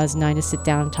in 2009 to sit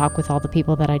down and talk with all the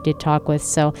people that I did talk with.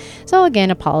 So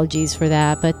again, apologies for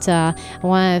that, but I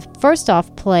want to first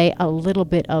off play a little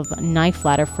bit of Knife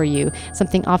Ladder for you,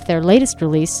 something off their latest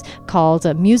release called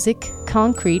Music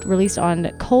Concrete, released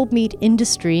on Cold Meat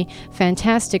Industry.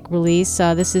 Fantastic release.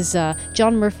 This is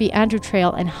John Murphy, Andrew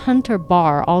Trail, and Hunter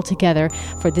Barr all together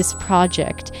for this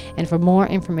project. And for more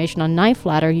information on Knife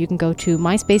Ladder, you can go to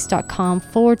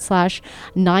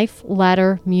myspace.com/Knife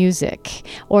Ladder Music,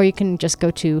 or you can just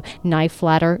go to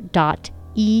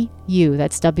knifeladder.eu.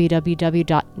 That's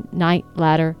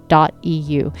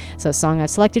www.nightladder.eu. So the song I've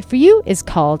selected for you is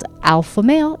called Alpha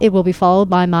Male. It will be followed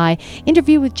by my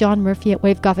interview with John Murphy at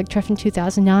Wave Gothic Treff in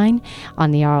 2009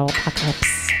 on the Aural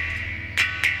Apocalypse.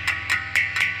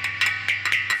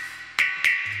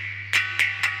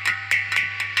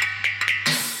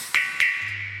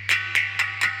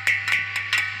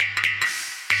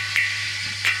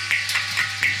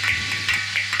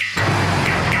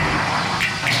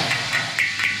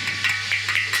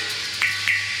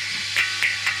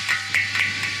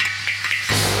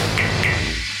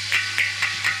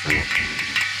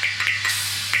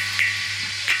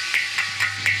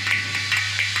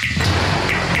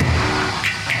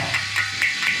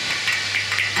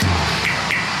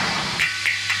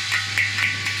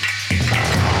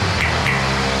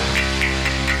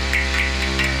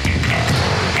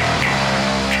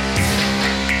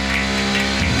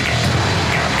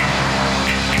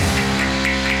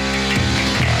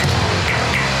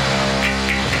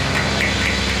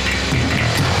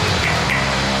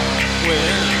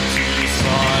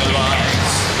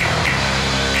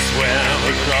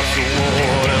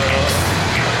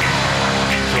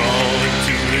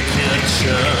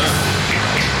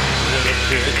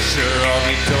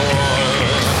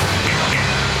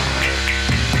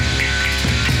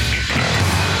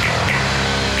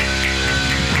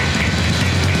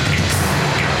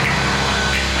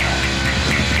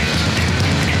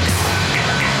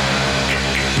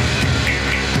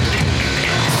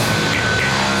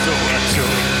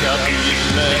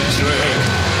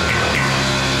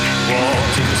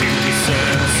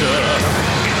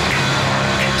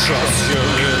 Trust your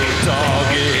little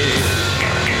doggy.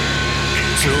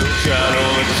 Took out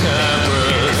all the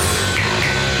cameras.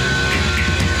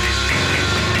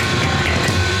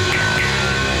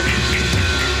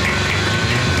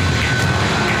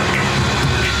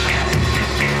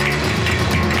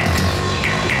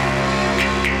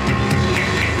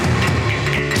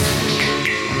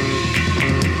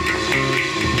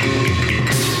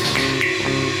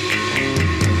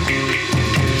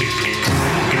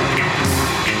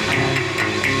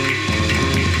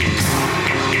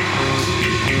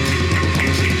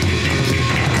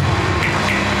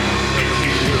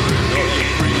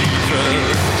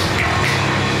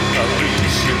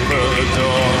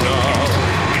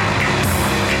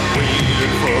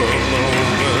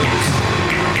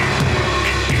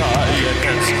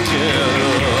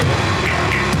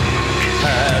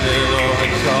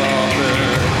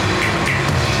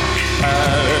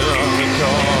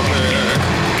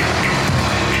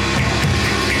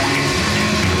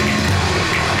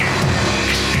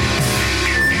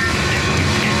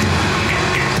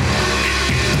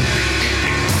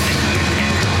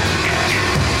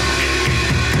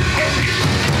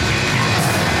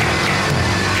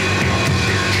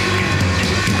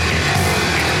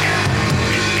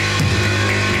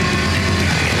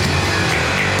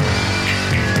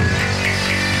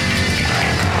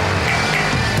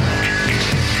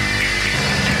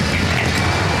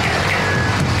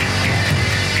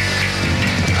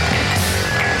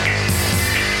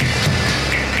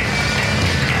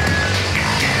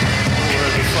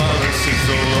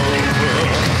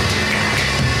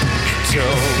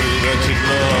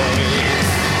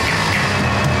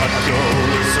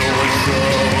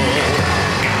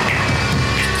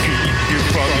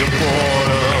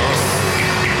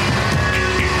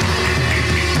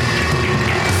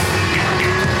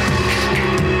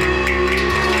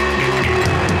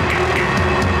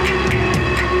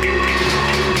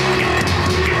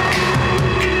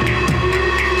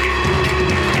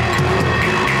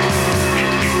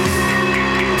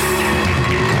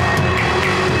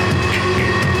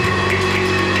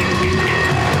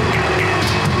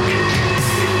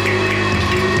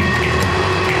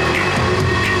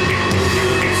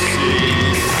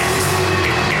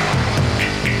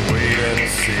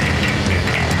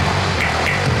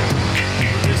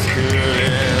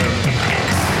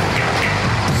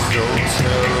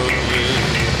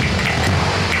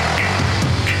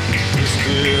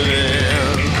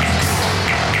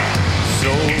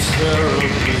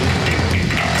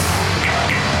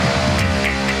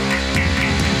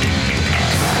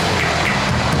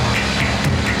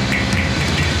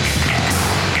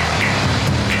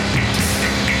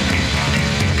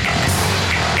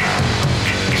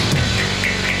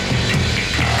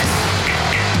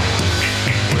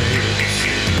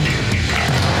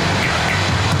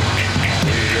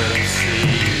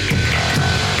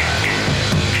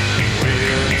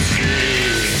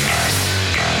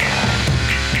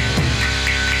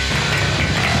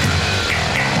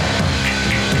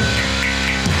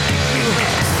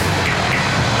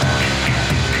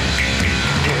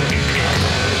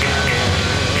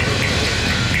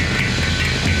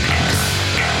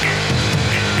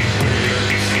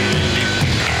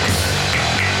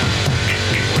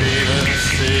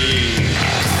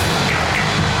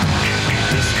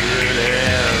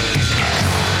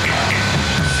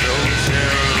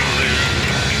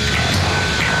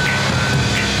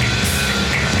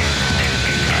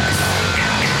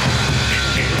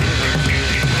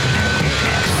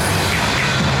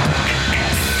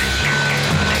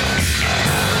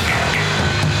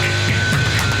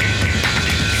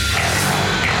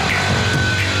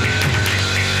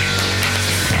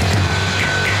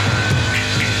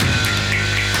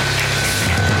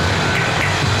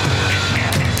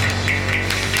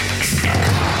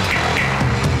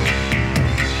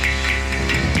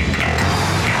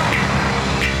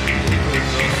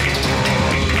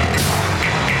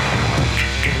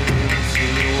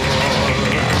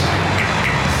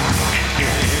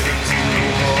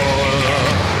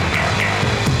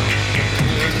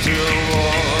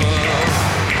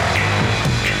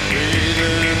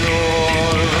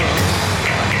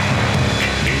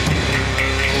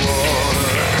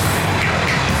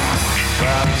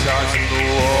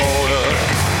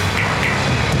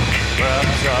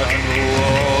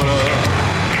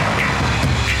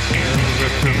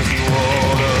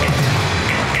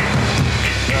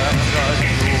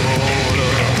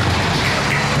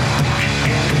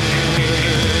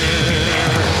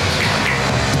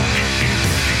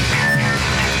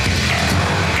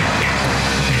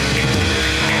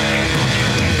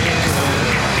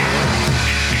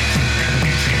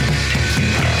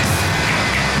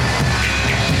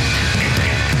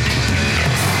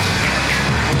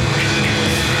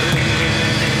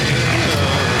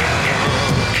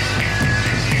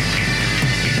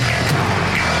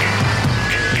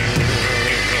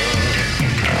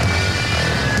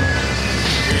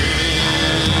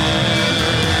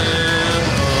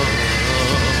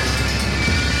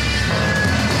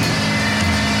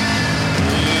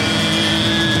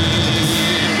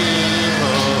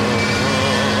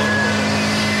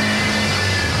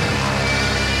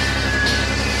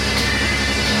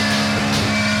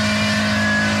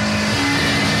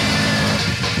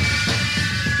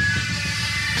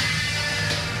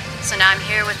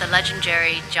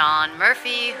 legendary John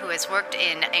Murphy, who has worked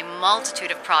in a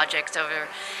multitude of projects over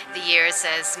the years,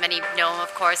 as many know him,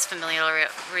 of course, familiar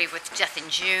with Death in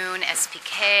June,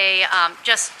 SPK,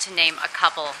 just to name a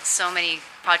couple. So many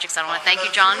projects. I want to thank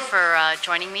you, John, for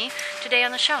joining me today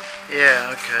on the show.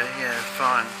 Yeah, okay, yeah,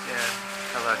 fine, yeah.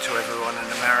 Hello to everyone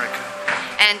in America.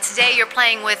 And today you're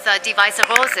playing with Divisa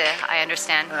Rose, I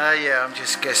understand. Yeah, I'm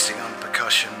just guesting on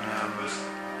percussion,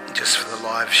 just for the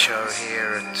live show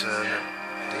here at the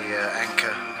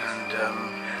Anchor. And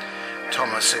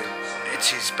Thomas, it's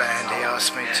his band, he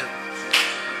asked me to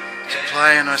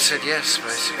play, and I said yes,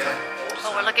 basically.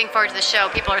 Well, we're looking forward to the show.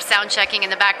 People are sound checking in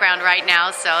the background right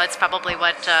now, so that's probably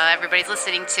what everybody's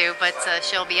listening to. But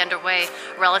she'll be underway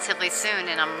relatively soon,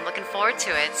 and I'm looking forward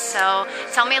to it. So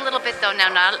tell me a little bit, though. Now,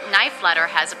 Knife Ladder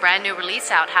has a brand new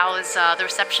release out. How is the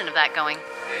reception of that going?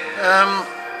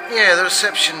 Yeah, the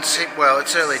reception's, well,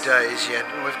 it's early days yet.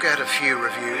 We've got a few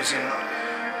reviews, and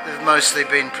they've mostly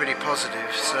been pretty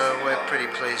positive, so we're pretty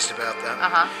pleased about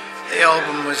that. The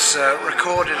album was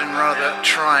recorded in rather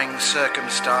trying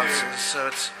circumstances, so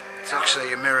it's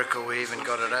actually a miracle we even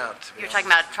got it out. You're talking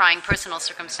about trying personal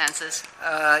circumstances.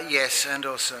 Yes, and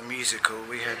also musical.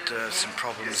 We had some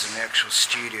problems in the actual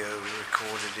studio we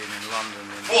recorded in London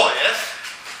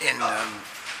in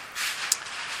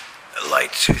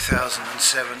late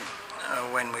 2007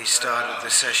 when we started the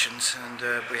sessions, and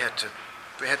we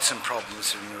had some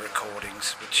problems in the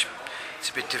recordings, which it's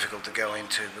a bit difficult to go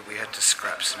into, but we had to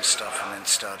scrap some stuff and then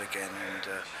start again. And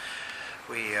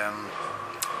we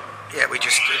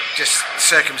just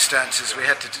circumstances. We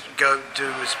had to go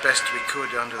do as best we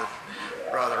could under the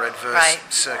rather adverse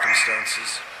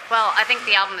circumstances. Well, I think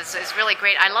the album is really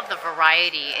great. I love the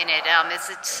variety in it.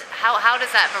 How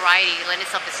does that variety lend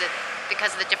itself? Is it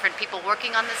because of the different people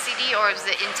working on the CD, or is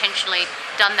it intentionally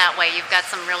done that way? You've got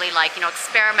some really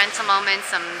experimental moments,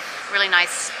 some really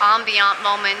nice ambient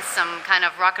moments, some kind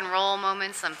of rock and roll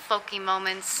moments, some folky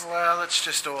moments. Well, it's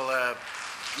just all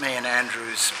me and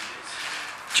Andrew's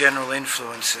general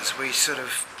influences. We just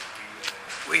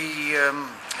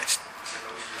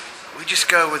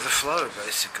go with the flow,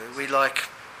 basically.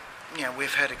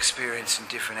 We've had experience in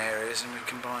different areas, and we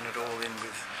combine it all in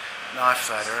with Knife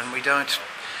Ladder, and we don't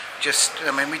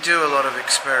we do a lot of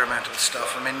experimental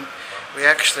stuff. We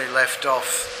actually left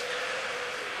off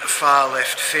a far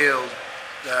left field,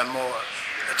 more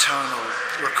tonal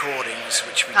recordings,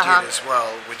 which we did as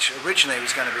well, which originally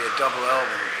was going to be a double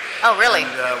album. Oh, really?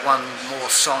 And one more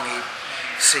songy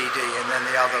CD, and then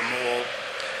the other more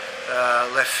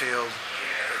left field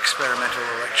experimental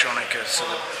electronica, sort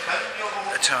of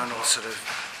atonal sort of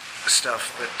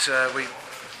stuff. But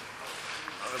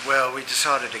we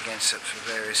decided against it for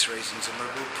various reasons, and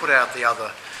we'll put out the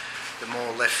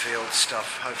more left field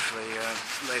stuff hopefully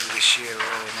later this year or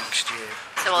early next year.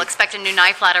 So we'll expect a new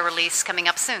Knife Ladder release coming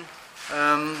up soon.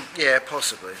 Yeah,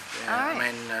 possibly. Yeah. All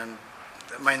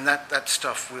right. That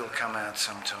stuff will come out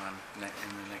sometime in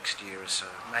the next year or so.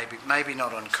 Maybe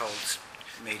not on Cold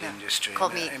Meat Industry.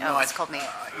 Cold Meat. It's Cold Meat.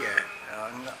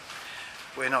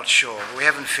 We're not sure. We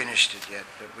haven't finished it yet,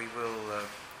 but we will.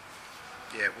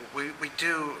 We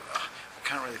do. I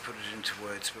can't really put it into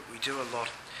words, but we do a lot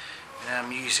in our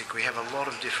music. We have a lot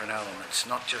of different elements,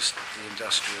 not just the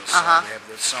industrial side. We have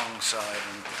the song side,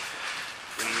 and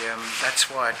that's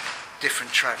why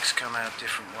different tracks come out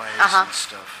different ways and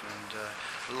stuff.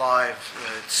 And live,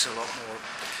 it's a lot more.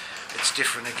 It's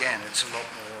different again. It's a lot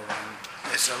more.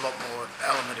 There's a lot more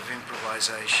element of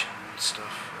improvisation and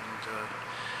stuff,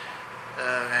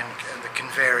 and it can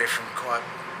vary from quite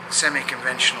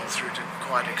semi-conventional through to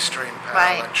quite extreme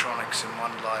power electronics in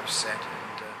one live set.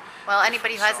 And, well,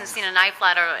 anybody who hasn't seen a Knife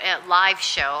Ladder live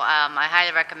show, I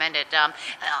highly recommend it.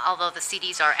 Although the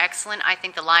CDs are excellent, I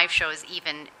think the live show is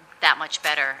even that much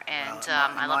better, and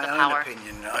I love the power. In my own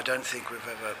opinion, I don't think we've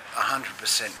ever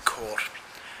 100% caught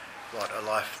what a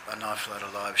Knife Ladder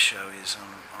live show is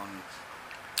on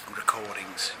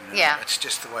recordings. Yeah. It's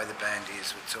just the way the band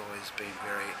is. It's always been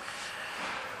very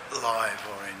live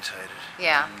orientated.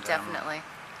 Yeah, and, definitely.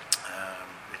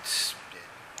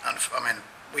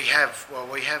 We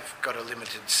have got a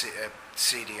limited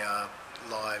CDR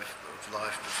live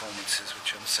performances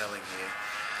which I'm selling here.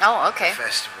 Oh, okay. At the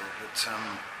festival, but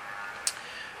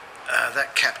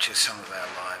that captures some of our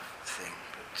live thing.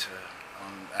 But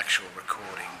on actual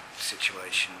recording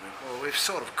situation, we've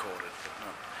sort of caught it, but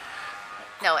not.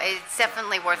 No, it's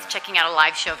definitely worth checking out a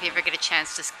live show if you ever get a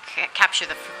chance to capture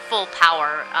the full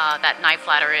power that Knife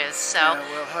Ladder is. So. Yeah,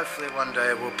 well, hopefully one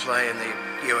day we'll play in the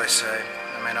USA.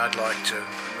 I'd like to.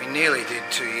 We nearly did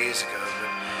 2 years ago,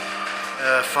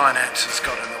 but finances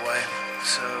got in the way.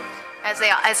 So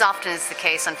As often is the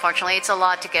case, unfortunately, it's a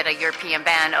lot to get a European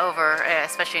band over,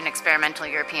 especially an experimental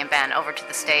European band, over to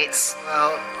the States.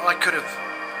 Well,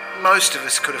 most of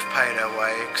us could have paid our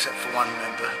way, except for one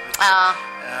member.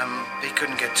 He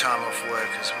couldn't get time off work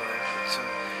as well.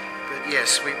 But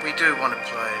yes, we do want to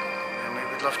play, and we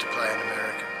would love to play in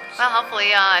America. Well,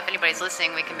 hopefully, if anybody's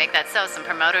listening, we can make that so. Some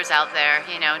promoters out there,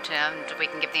 we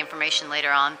can give the information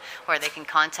later on where they can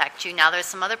contact you. Now, there's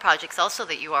some other projects also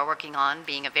that you are working on,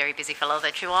 being a very busy fellow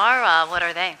that you are. What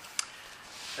are they?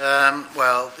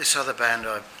 Well, this other band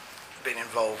I've been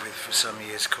involved with for some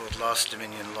years called Last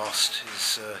Dominion Lost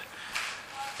is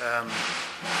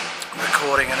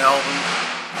recording an album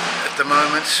at the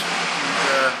moment.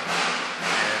 And,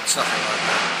 it's nothing like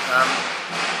that.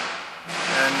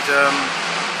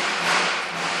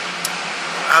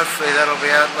 Hopefully that'll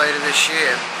be out later this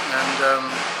year, and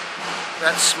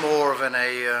that's more of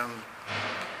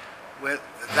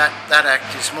that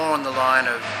act is more on the line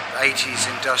of 80s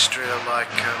industrial,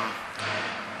 like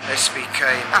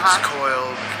SBK meets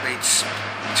Coil meets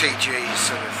TG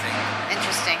sort of thing.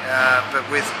 Interesting. But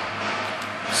with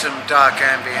some dark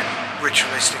ambient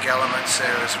ritualistic elements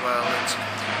there as well.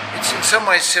 It's in some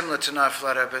ways similar to Knife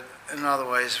Ladder, but in other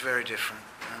ways very different.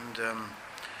 And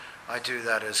I do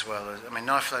that as well.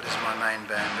 Knife Ladder is my main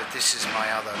band, but this is my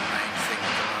other main thing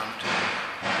at the moment.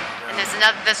 And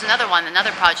there's another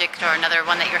project or another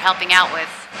one that you're helping out with.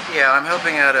 Yeah, I'm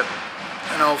helping out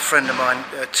an old friend of mine,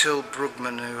 Till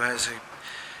Brugman, who has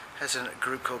a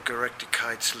group called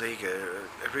Gerechtigkeitsliga.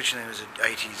 Originally it was an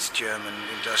 80s German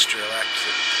industrial act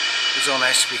that was on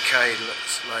SBK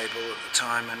label at the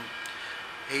time, and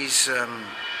he's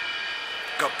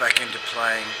got back into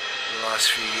playing the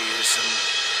last few years, and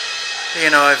he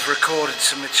and I have recorded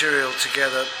some material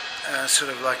together,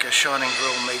 sort of like a Shining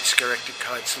Grill meets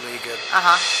Gerechtigkeitsliga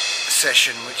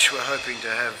session, which we're hoping to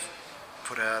have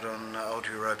put out on Old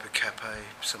Europa Cafe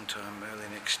sometime early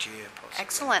next year, possibly.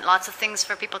 Excellent. Lots of things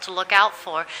for people to look out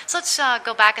for. So let's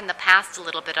go back in the past a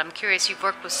little bit. I'm curious, you've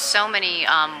worked with so many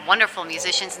wonderful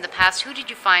musicians in the past. Who did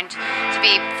you find to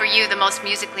be, for you, the most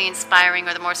musically inspiring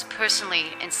or the most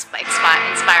personally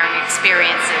inspiring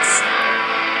experiences?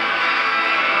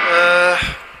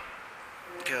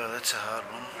 God, that's a hard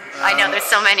one. I know, there's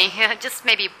so many. Just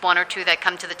maybe one or two that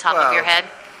come to the top of your head.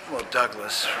 Well,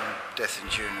 Douglas from Death in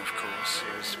June, of course. He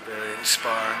was very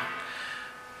inspiring.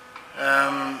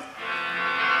 Well,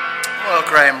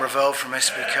 Graham Revell from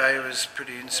SBK was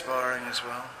pretty inspiring as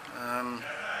well.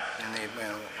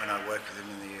 When I worked with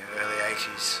him in the early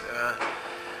 80s.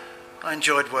 I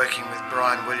enjoyed working with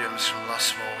Brian Williams from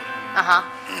Lost Maud,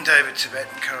 David Tibet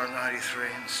and Current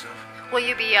 93 and stuff. Will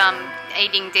you be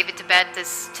aiding David Tibet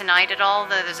tonight at all?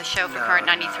 There's a show for Current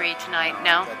 93 tonight,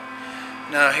 no?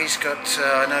 No, he's got,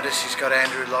 I noticed he's got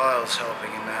Andrew Lyles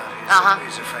helping him out.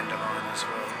 He's a friend of mine as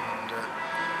well. And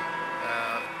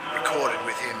recorded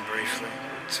with him briefly.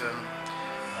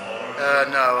 But,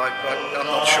 no, I'm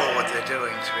not sure what they're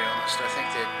doing, to be honest. I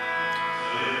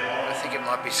think it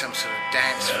might be some sort of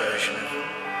dance version of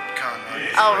Current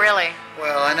 93. Oh, really?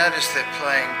 Well, I noticed they're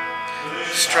playing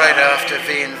straight after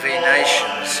V&V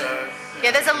Nation, so... Yeah,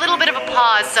 there's a little bit of a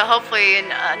pause, so hopefully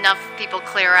enough people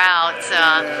clear out.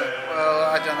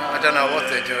 Well, I don't know what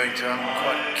they're doing to. I'm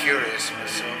quite curious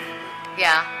myself.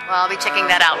 Yeah, well, I'll be checking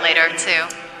that out later too.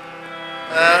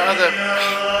 I don't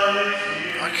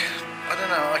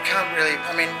know. I can't really.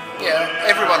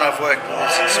 Everyone I've worked with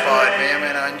has inspired me.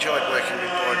 I enjoyed working with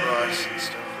Boyd Rice and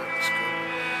stuff. That was good.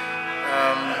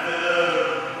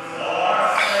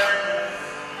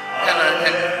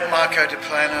 And Marco De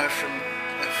Plano from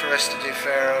Foresta de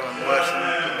Ferro and Wortham.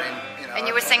 And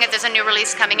you were saying that there's a new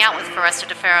release coming out with Foresta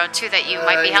de Ferro too that you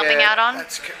might be helping out on?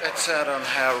 That's out on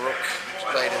How Rook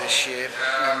later this year,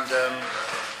 and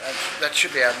that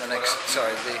should be out in the next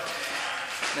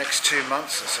 2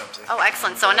 months or something. Oh,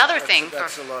 excellent! So another thing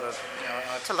that's a lot of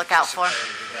to look out for.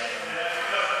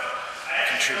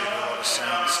 Contributed a lot of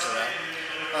sounds to that.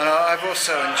 And I've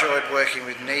also enjoyed working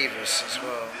with Nevis as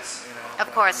well.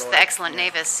 Of course, the excellent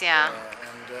Nevis, yeah.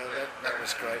 That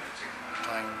was great.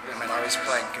 I was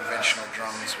playing conventional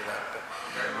drums with that, but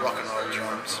rock and roll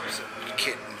drums,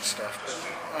 kit and stuff. But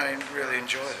I really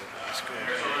enjoyed it. It was good.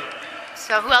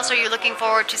 So, who else are you looking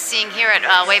forward to seeing here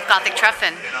at Wave Gothic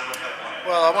Treffen?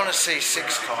 Well, I want to see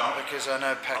Sixcon because I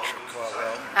know Patrick quite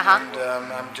well, and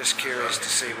I'm just curious to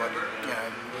see what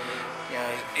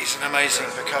he's an amazing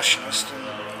percussionist and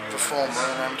performer,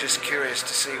 and I'm just curious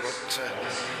to see what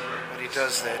he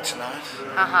does there tonight.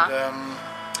 And,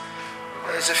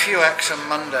 there's a few acts on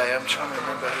Monday. I'm trying to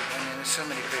remember. There's so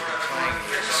many people playing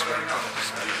here this week.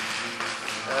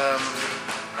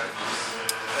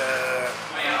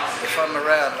 If I I'm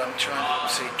around, I'm trying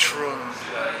to see Trum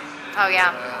play. Oh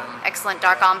yeah, excellent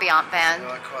dark ambient band.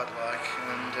 I quite like,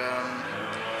 and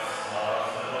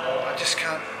I just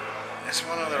can't. There's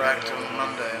one other act on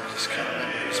Monday. I just can't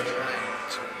remember who's playing.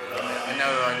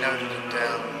 I noted it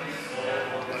down.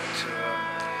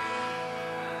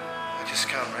 I just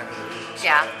can't remember the names.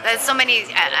 Yeah, there's so many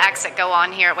acts that go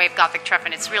on here at Wave Gothic Treff,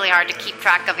 and it's really hard to keep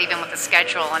track of even with the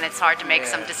schedule, and it's hard to make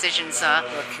some decisions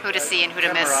who to see and who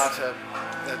to miss. Camerata,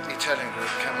 the Italian group,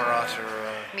 Camerata.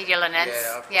 Media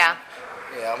Linense, yeah.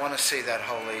 Yeah, I want to see that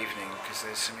whole evening because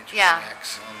there's some interesting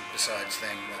acts on besides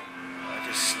them. But I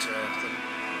just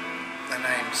the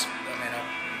names. I mean,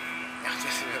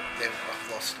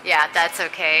 I've lost them. Yeah, that's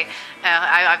okay.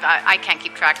 I can't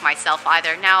keep track myself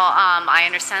either. Now, I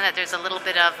understand that there's a little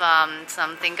bit of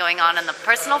something going on the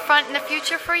personal front in the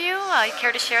future for you. You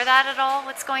care to share that at all?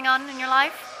 What's going on in your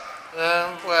life?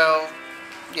 Well,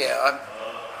 yeah.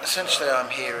 I'm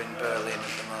here in Berlin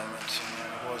at the moment.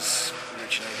 I was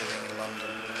originally living in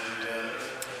London, and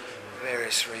for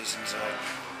various reasons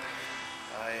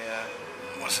I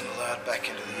wasn't allowed back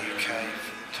into the UK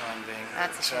for the time being.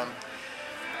 That's a shame.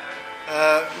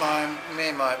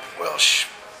 My Welsh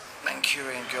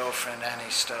Mancunian girlfriend Annie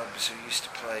Stubbs, who used to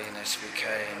play in SBK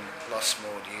in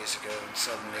Lossmore years ago in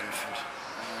Southern Infant.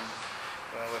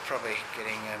 Well, we're probably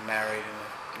getting married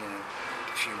in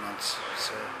a few months.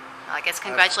 So I guess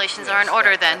congratulations are in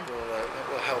order then. That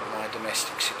will help my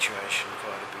domestic situation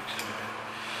quite a bit.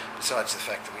 Besides the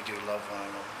fact that we do love one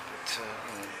another,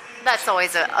 but that's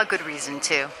always a good reason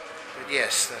too. But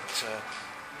yes, that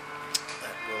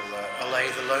will allay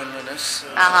the loneliness.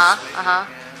 Yeah.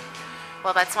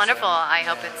 Well, that's wonderful. I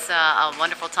hope it's a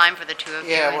wonderful time for the two of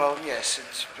you. Yeah, well, yes.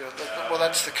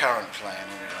 That's the current plan.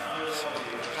 So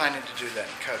we're planning to do that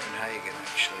in Copenhagen,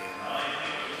 actually, in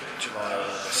July or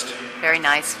August. Very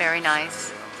nice, very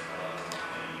nice.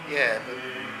 Yeah, but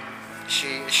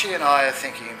she and I are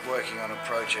thinking of working on a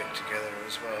project together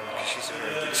as well, because she's a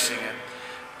very good singer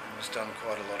and has done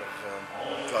quite a lot of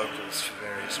vocals for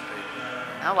various people.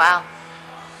 Oh, wow.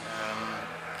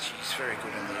 She's very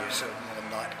good in the use of more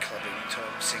nightclubbing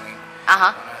type singing. Uh-huh.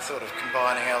 And I thought of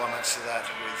combining elements of that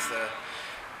with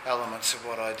elements of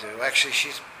what I do. Actually,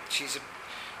 she's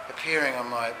appearing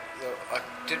on I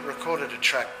recorded a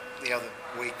track the other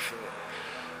week for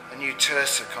a new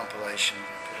Terza compilation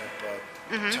put out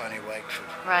by Tony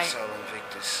Wakeford, right. Soul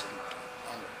Invictus.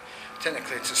 And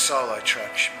technically, it's a solo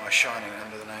track, My Shining,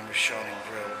 under the name of Shining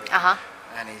Drill. Uh-huh.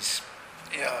 And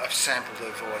I've sampled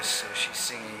her voice, so she's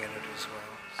singing in it as well.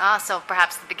 So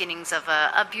perhaps the beginnings of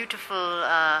a beautiful...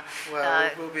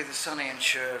 it will be the Sonny and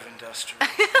Cher of industrial.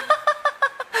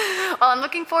 Well, I'm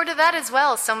looking forward to that as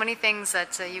well. So many things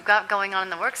that you've got going on in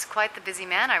the works. Quite the busy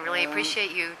man. I really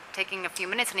appreciate you taking a few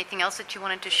minutes. Anything else that you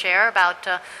wanted to share about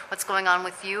what's going on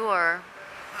with you, or?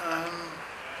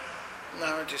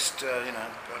 No, just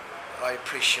I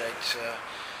appreciate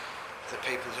the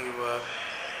people who've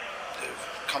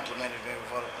complimented me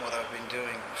with what I've been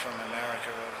doing from America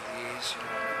over the years.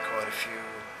 Quite a few.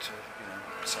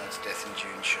 Besides Death in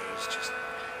June shows, just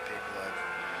people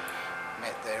I've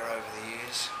met there over the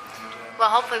years. And, well,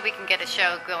 hopefully we can get a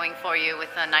show going for you with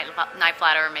Night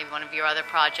Flatter or maybe one of your other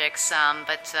projects,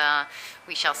 but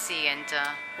we shall see. And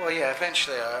well, yeah,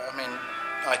 eventually,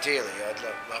 ideally, I'd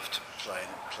love to play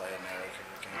America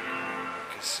again,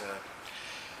 because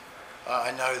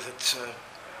I know that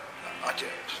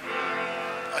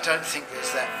I don't think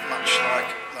there's that much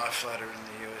like Night Flatter in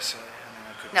the USA.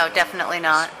 No, definitely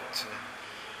not. But,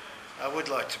 I would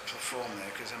like to perform there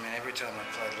because every time I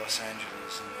played Los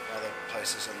Angeles and other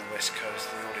places on the West Coast,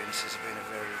 the audiences have been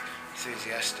very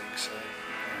enthusiastic. So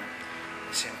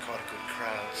they seem quite a good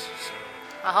crowds. So.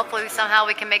 Well, hopefully somehow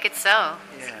we can make it so.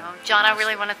 Yeah. John, I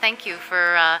really want to thank you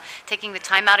for taking the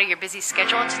time out of your busy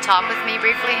schedule to talk with me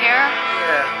briefly here.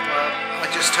 Yeah, well, I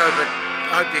just hope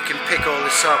you can pick all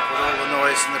this up with all the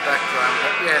noise in the background.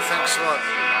 But yeah, thanks a lot,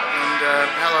 and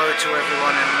hello to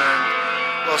everyone in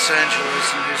Los Angeles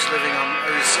and who's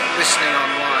listening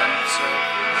online. So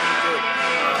good.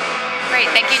 Great,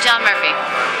 thank you, John Murphy.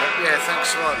 Yeah,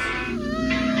 thanks a lot.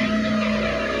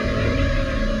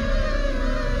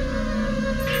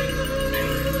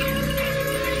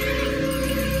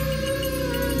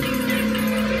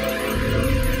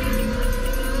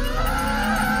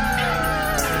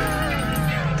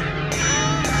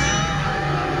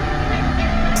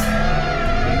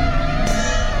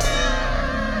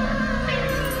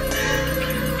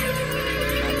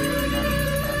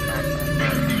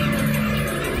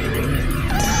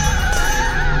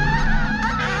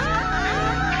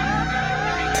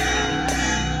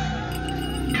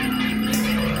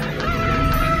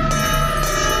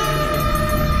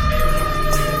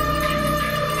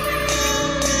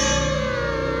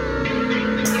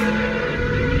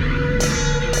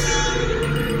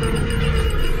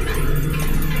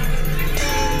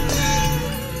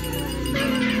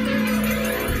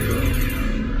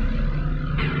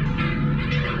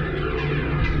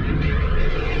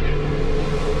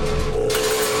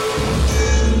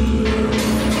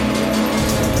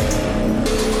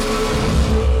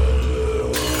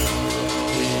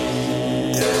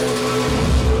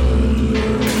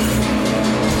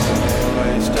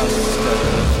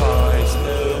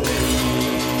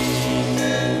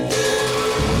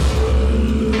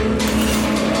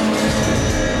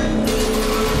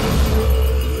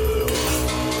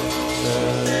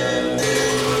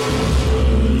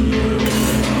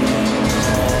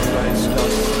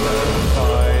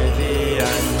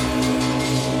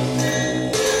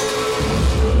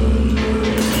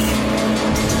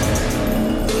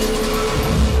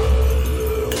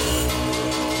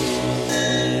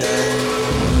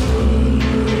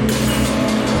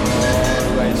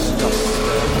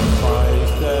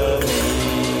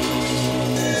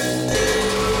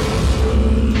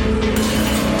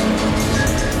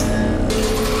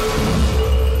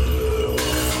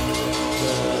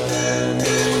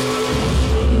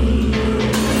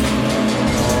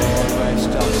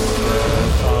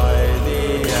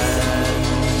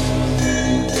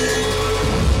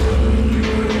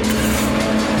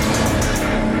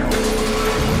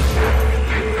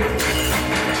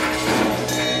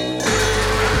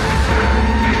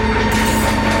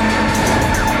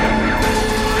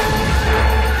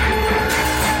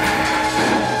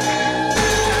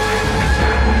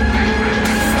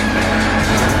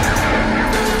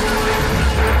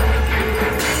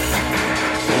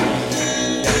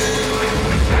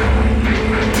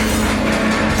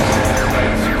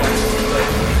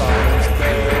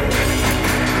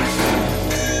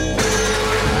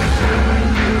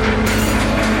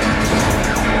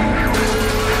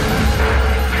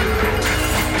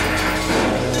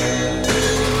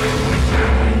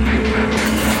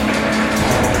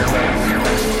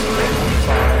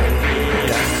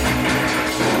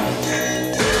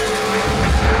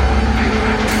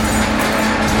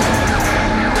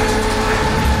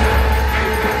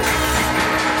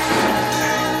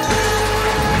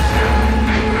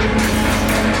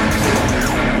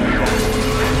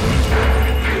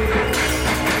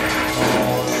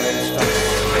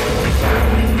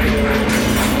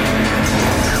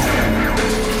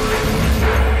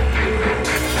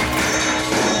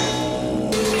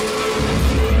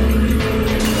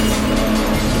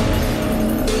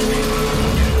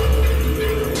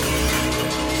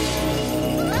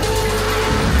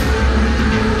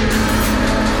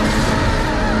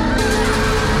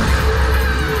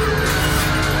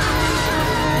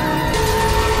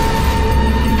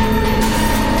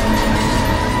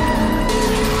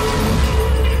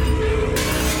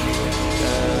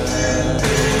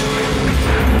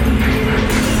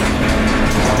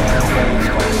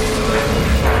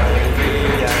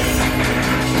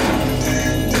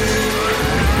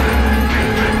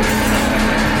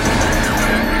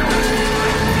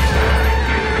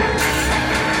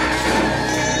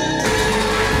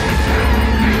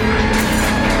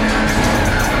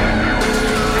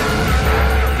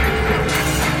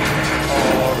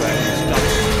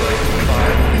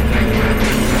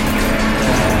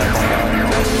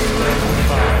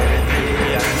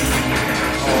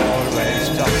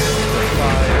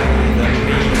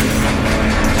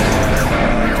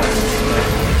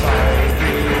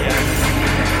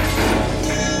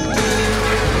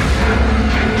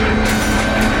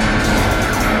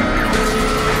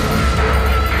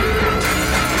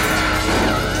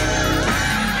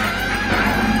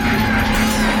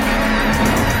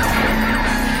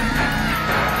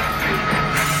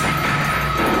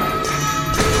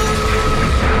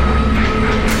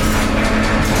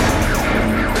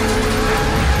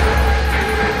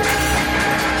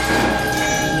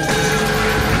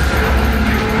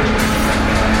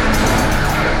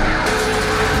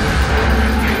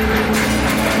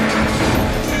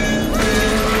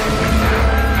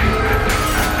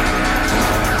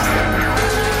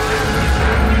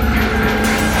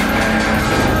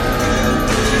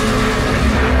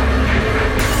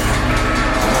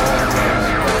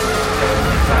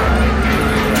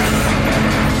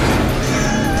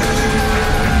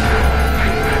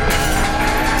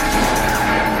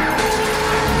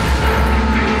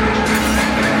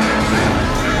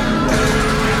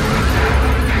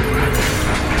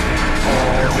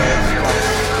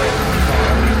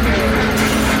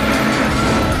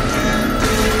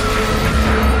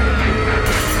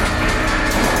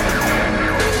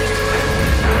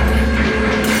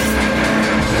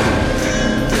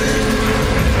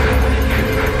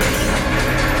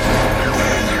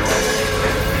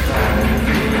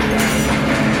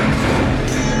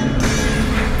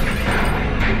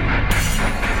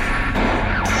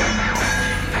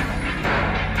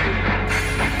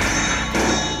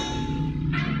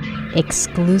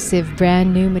 exclusive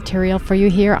brand new material for you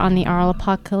here on the Aural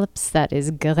Apocalypse. That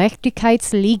is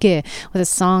Gerechtigkeitsliege with a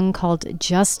song called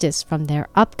Justice from their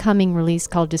upcoming release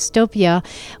called Dystopia,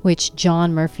 which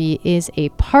John Murphy is a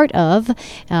part of.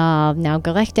 Now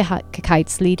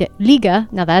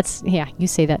Gerechtigkeitsliege, now that's, yeah, you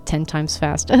say that 10 times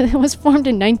fast. It was formed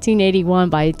in 1981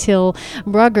 by Till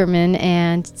Bruggerman,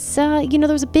 and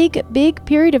there was a big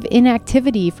period of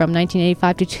inactivity from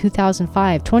 1985 to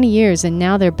 2005, 20 years, and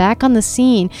now they're back on the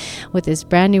scene with this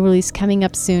brand new release coming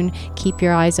up soon. Keep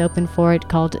your eyes open for it,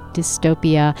 called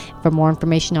Dystopia. For more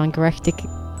information on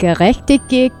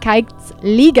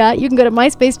Gerechtigkeitsliege, you can go to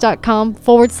myspace.com/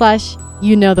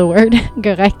 you know the word,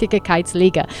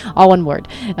 Gerechtigkeitsliege, all one word.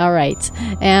 All right.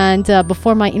 And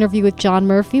before my interview with John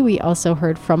Murphy, we also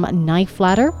heard from Knife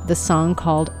Ladder, the song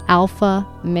called Alpha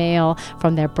Male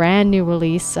from their brand new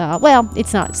release.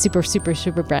 It's not super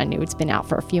brand new. It's been out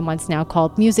for a few months now,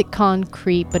 called Music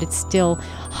Concrete, but it's still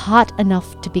hot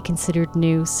enough to be considered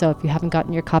new. So if you haven't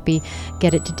gotten your copy,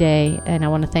 get it today. And I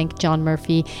want to thank John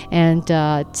Murphy and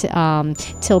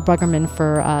Till Bruggerman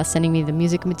for sending me the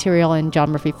music material, and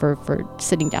John Murphy for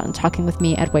sitting down and talking with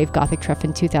me at Wave Gothic Treff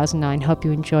in 2009. Hope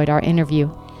you enjoyed our interview.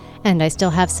 And I still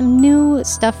have some new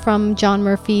stuff from John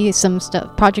Murphy, some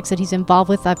projects that he's involved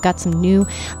with. I've got some new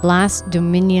Last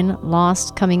Dominion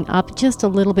Lost coming up just a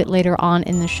little bit later on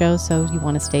in the show, so you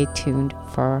want to stay tuned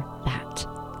for that.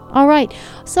 All right.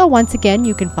 So once again,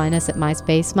 you can find us at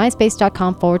MySpace,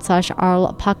 myspace.com/Aural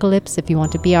Apocalypse. If you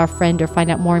want to be our friend or find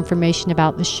out more information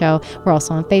about the show, we're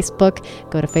also on Facebook.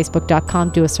 Go to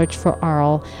facebook.com, do a search for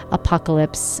Aural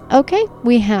Apocalypse. Okay.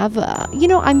 We have,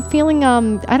 I'm feeling,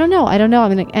 I don't know.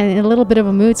 I'm in a little bit of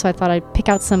a mood, so I thought I'd pick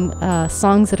out some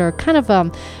songs that are kind of a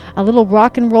little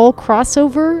rock and roll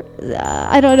crossover.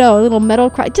 A little metal,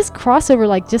 just crossover,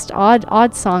 like just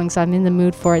odd songs. I'm in the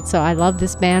mood for it. So I love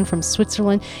this band from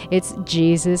Switzerland. It's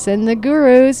Jesus and the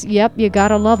Gurus. Yep, you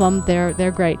gotta love them. They're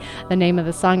great. The name of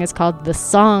the song is called "The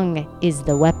Song Is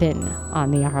the Weapon" on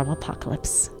the Aural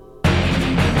Apocalypse.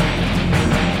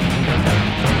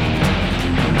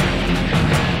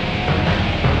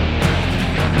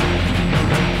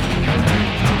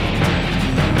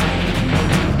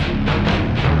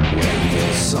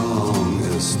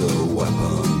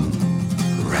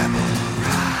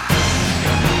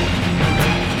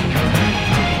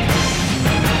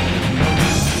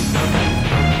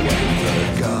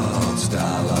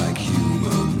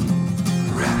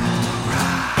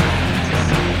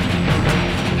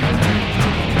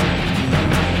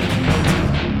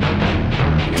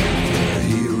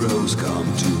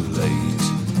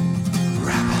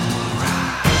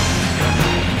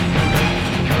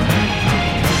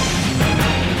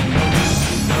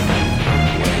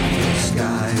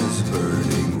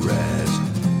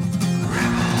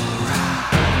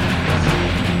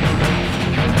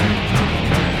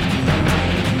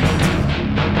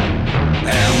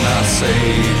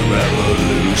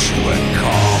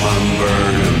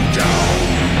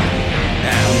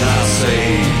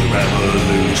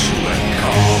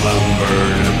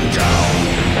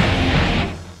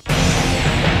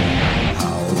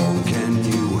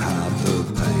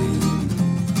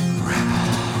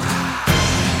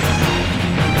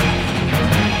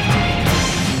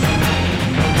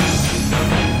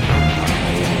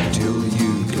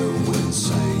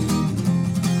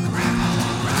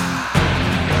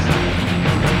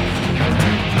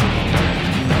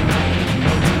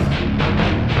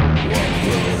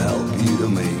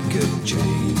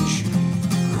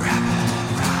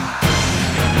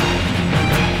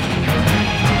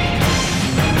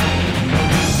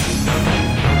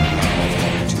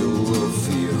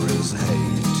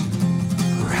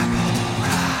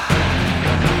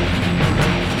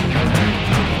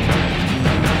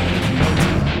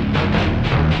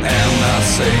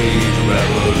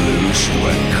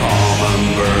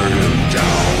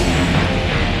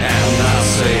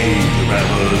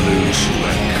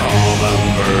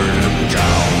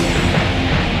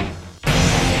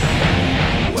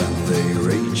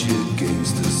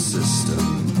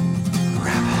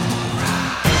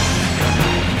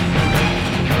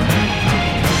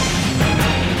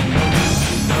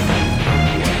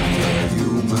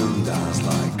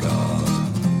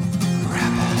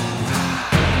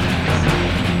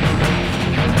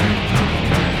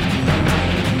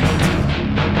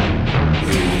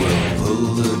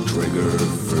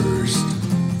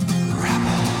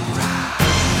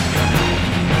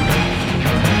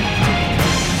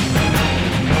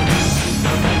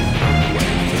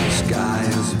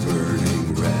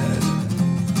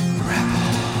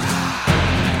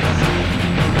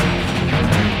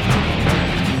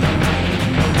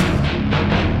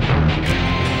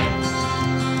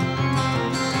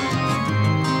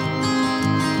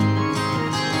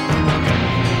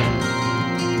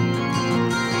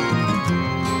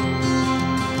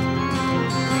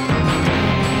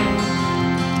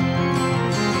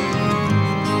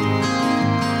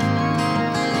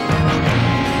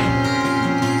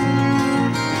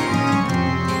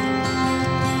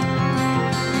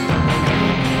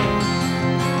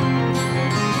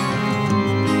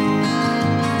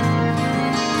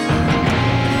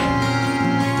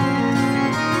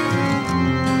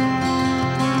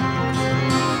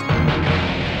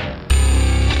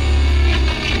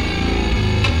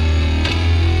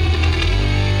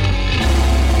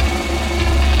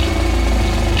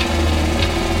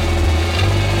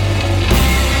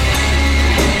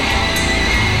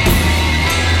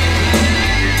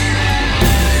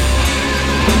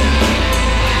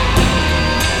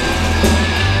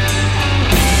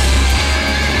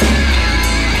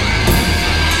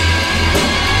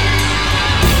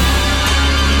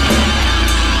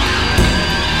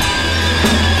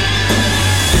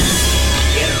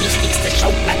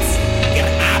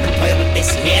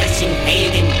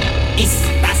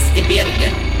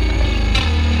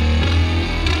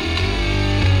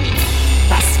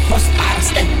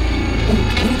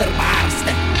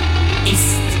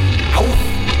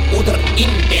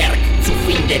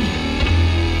 Enden.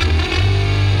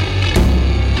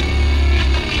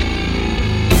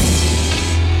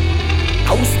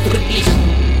 Ausdrücklich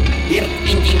wird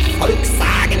in den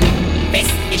Volkssagen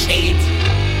festgestellt,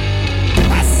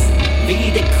 dass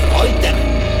wilde Kräuter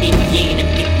in jenem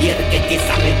Gebirge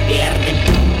gesammelt werden.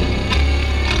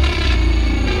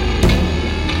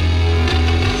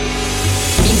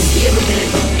 Im Wirbel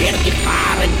der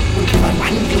Gefahren und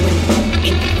Verwandlungen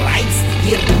entreißt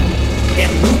hier der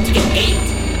mutige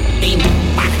Held den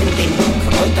wachenden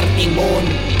Kräuterdämon,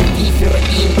 die für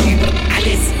ihn über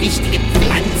alles wichtige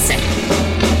Pflanze.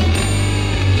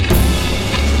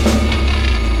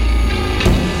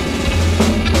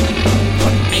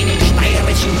 Von einem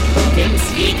steirischen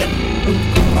Gemsjäger und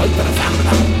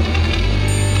Kräutersammler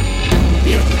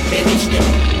wird berichtet,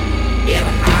 er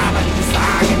habe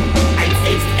Sagen als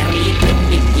selbst erlebte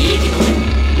Begegnungen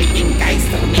mit den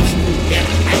Geistermächten der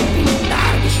Alpen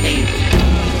dargestellt.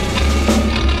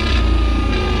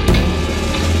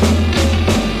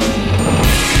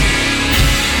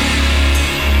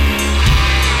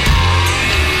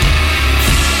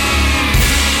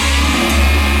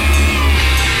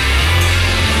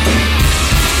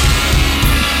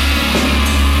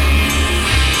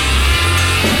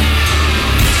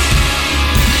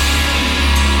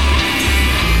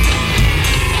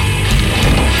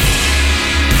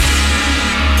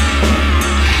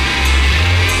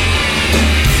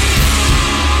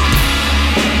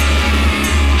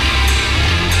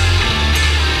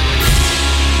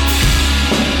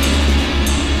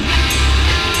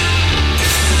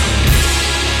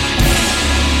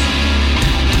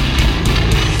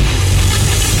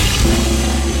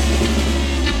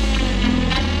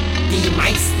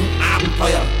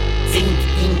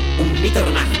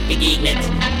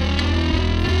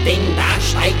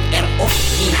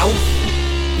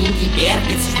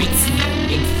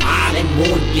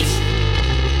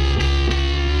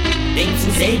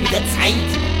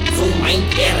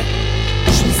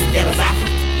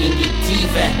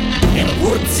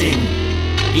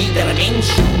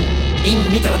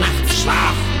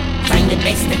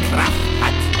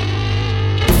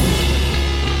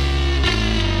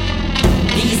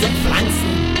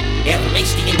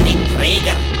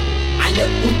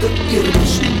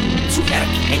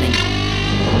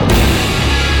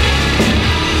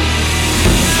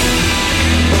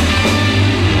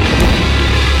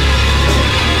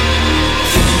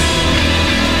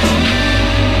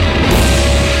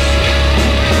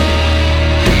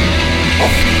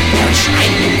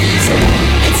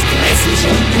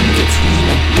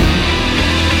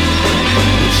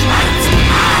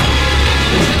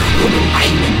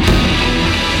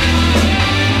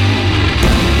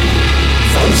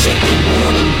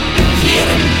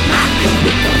 Yeah.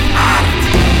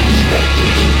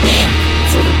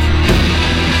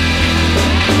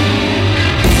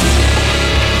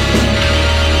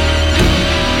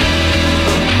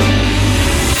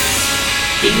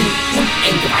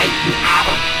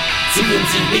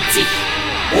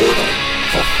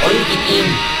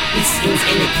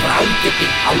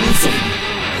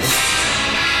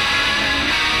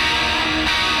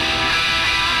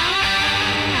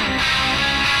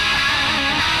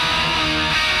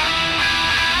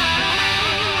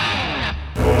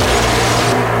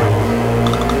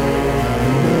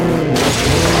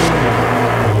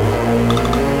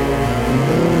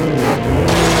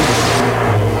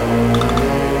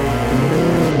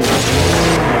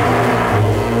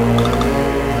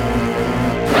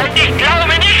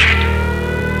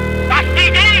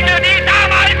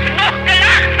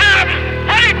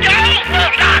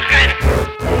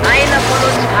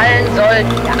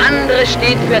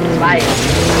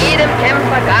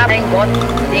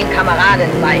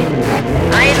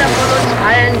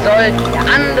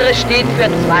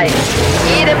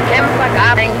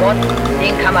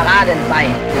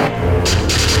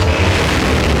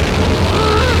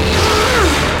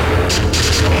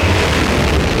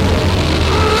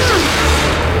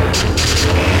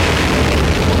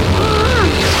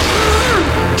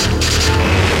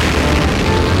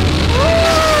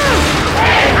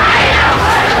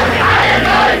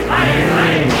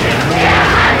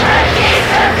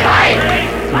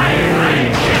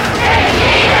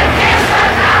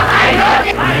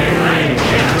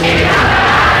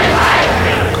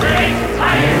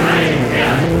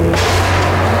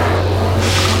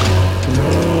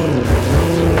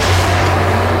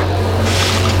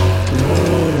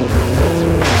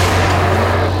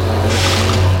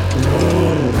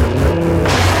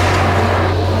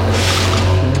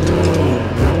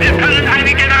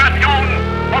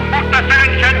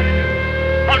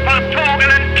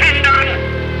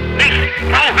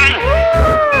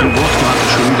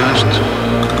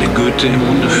 Goethe im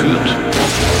Munde führt.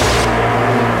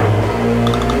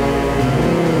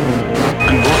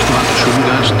 Ein wortwarter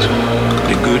Schulgeist,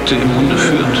 der Goethe im Munde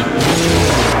führt.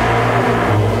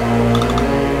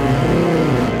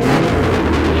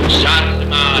 Schaut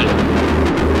mal!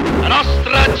 La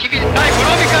nostra civiltà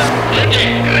economica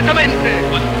segretamente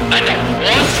und an der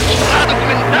Front sarà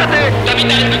documentate damit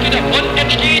ein wirklicher Front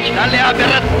entsteht, dalle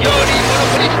aberrazioni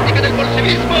monopolistiche del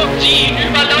bolschewismo, sie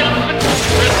überlaufen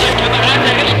und der Kamerad,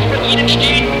 der rechts von ihnen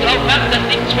steht, darauf hat, dass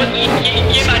nichts von ihnen hier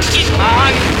jemand ist. Ma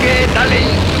anche dalle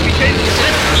insufficienze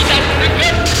die das Glück,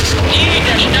 die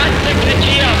der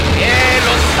Staatssekretär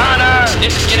lontana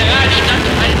des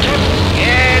Generalstatthalters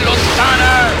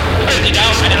lontana. Können Sie da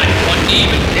auch eine Antwort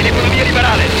geben? Dell'economia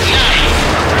liberale. Nein.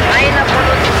 Keiner von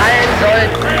uns fallen soll.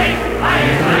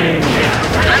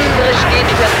 Andere steht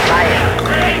für Freiheit.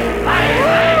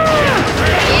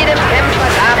 Jedem Kämpfer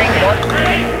darf ein Gott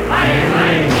den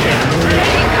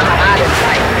Kameraden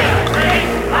zeigen.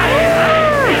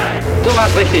 So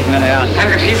war's richtig, meine Herren.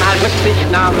 Danke vielmals.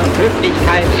 Rücksichtnahme,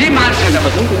 Höflichkeit. Vielmals in der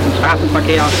verdunkelten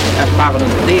Straßenverkehr ersparen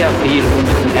uns sehr viel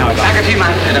unnützen Ärger. Danke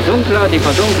vielmals. Je dunkler die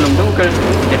Verdunkelung dunkel,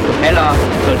 desto heller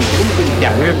soll die Funken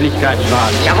der Höflichkeit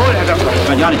strahlen. Jawohl, Herr Doktor. Es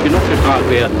kann ja nicht genug gestrahlt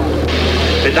werden.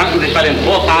 Bedanken sich bei den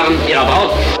Vorfahren Ihrer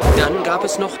Braut. Dann gab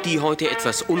es noch die heute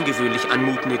etwas ungewöhnlich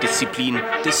anmutende Disziplin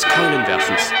des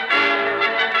Keulenwerfens.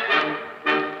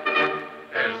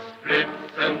 Es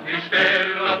blitzen die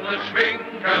Sterne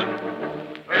schwingen,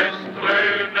 es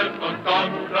dröhnen und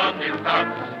donnern im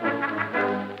Takt.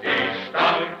 Die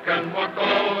starken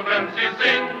Motoren, sie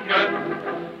singen,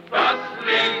 das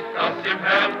Lied, das im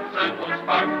Herzen uns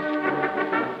packt.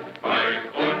 Bei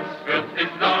uns wird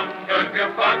nicht lange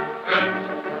gefackelt,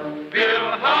 wir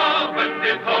haben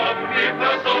den Hobby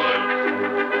versohlt.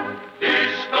 Die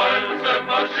stolze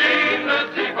Maschine,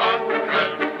 sie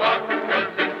wackelt, wackelt,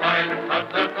 den Feind hat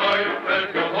der Teufel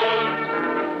geholt.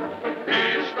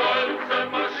 Die stolze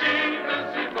Maschine,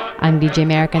 sie wackelt. I'm BJ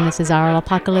Merrick, and this is Aural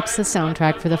Apocalypse, the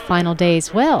soundtrack for the final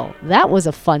days. Well, that was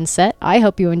a fun set. I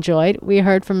hope you enjoyed. We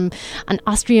heard from an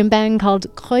Austrian band called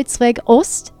Kreuzweg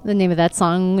Ost. The name of that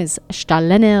song is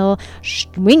Stahlennel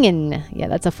Schwingen. Yeah,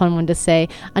 that's a fun one to say.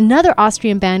 Another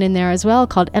Austrian band in there as well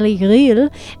called Elli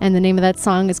Grill, and the name of that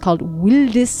song is called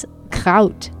Wildes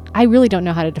Kraut. I really don't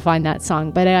know how to define that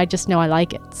song, but I just know I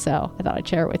like it, so I thought I'd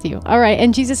share it with you. All right,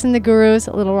 and Jesus and the Gurus,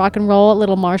 a little rock and roll, a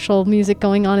little martial music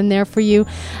going on in there for you.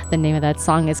 The name of that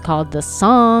song is called The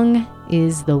Song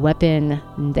is the Weapon.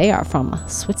 They are from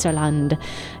Switzerland.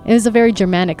 It was a very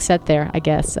Germanic set there, I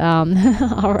guess.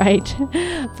 All right.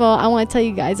 Well, I want to tell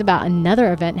you guys about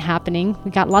another event happening.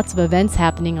 We got lots of events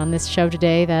happening on this show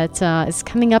today that is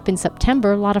coming up in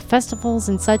September. A lot of festivals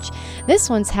and such. This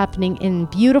one's happening in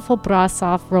beautiful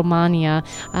Brasov, Romania.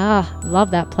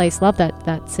 Love that place. Love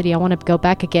that city. I want to go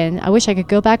back again. I wish I could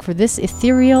go back for this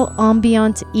ethereal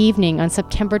ambient evening on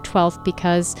September 12th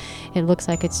because it looks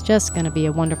like it's just going to be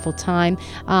a wonderful time.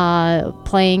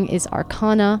 Playing is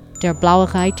Arcana, Der Blaue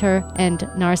Reiter, and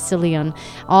Narcillion,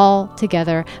 all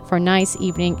together for a nice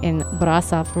evening in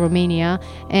Brasov, Romania.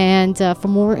 And for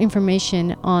more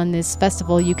information on this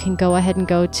festival, you can go ahead and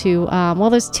go to,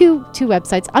 there's two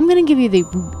websites. I'm going to give you the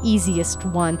easiest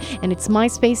one, and it's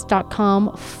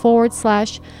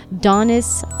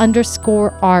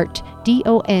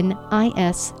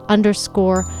myspace.com/Donis_art,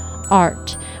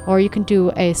 DONIS_art. Or you can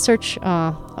do a search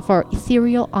for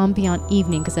Ethereal Ambient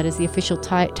Evening, because that is the official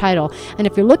title. And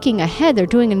if you're looking ahead, they're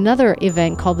doing another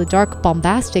event called the Dark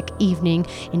Bombastic Evening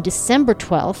in December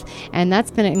 12th, and that's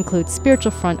going to include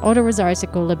Spiritual Front, Ordo Rosaris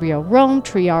Equilibrio, Rome,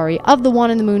 Triari, Of the One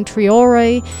and the Moon,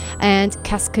 Triore, and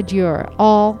Cascadeur,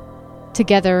 all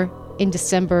together in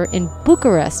December in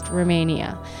Bucharest,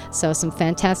 Romania. So some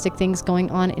fantastic things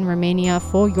going on in Romania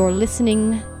for your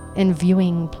listening and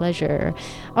viewing pleasure.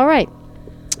 All right.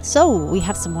 So we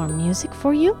have some more music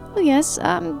for you. Oh, yes,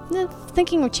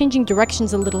 thinking of changing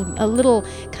directions a little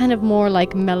kind of more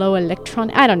like mellow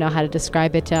electronic. I don't know how to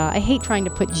describe it. I hate trying to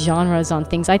put genres on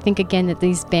things. I think again that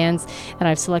these bands that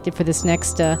I've selected for this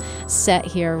next set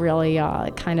here really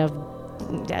kind of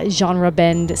genre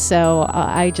bend, so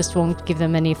I just won't give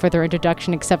them any further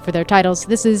introduction except for their titles.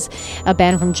 This is a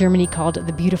band from Germany called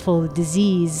The Beautiful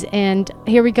Disease, and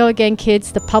here we go again,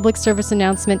 kids. The public service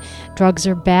announcement: drugs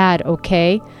are bad,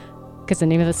 okay? Because the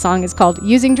name of the song is called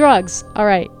Using Drugs. All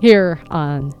right, here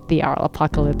on the Aural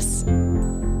Apocalypse.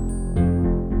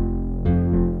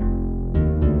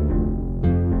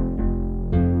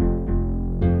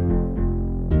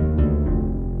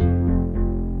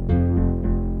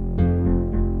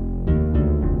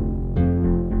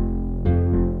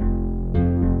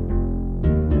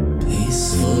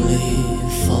 Peacefully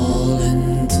fall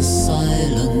into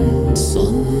silence.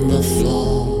 on the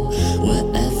floor where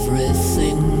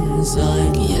everything's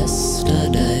like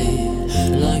yesterday,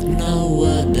 like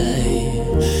no day.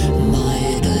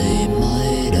 My day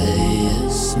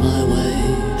is my way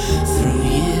through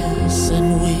years and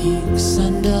weeks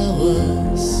and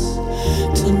hours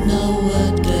to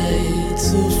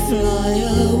nowadays, to fly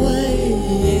away.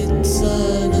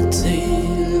 Eternity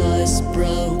lies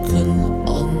broken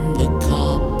on the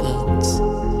carpet.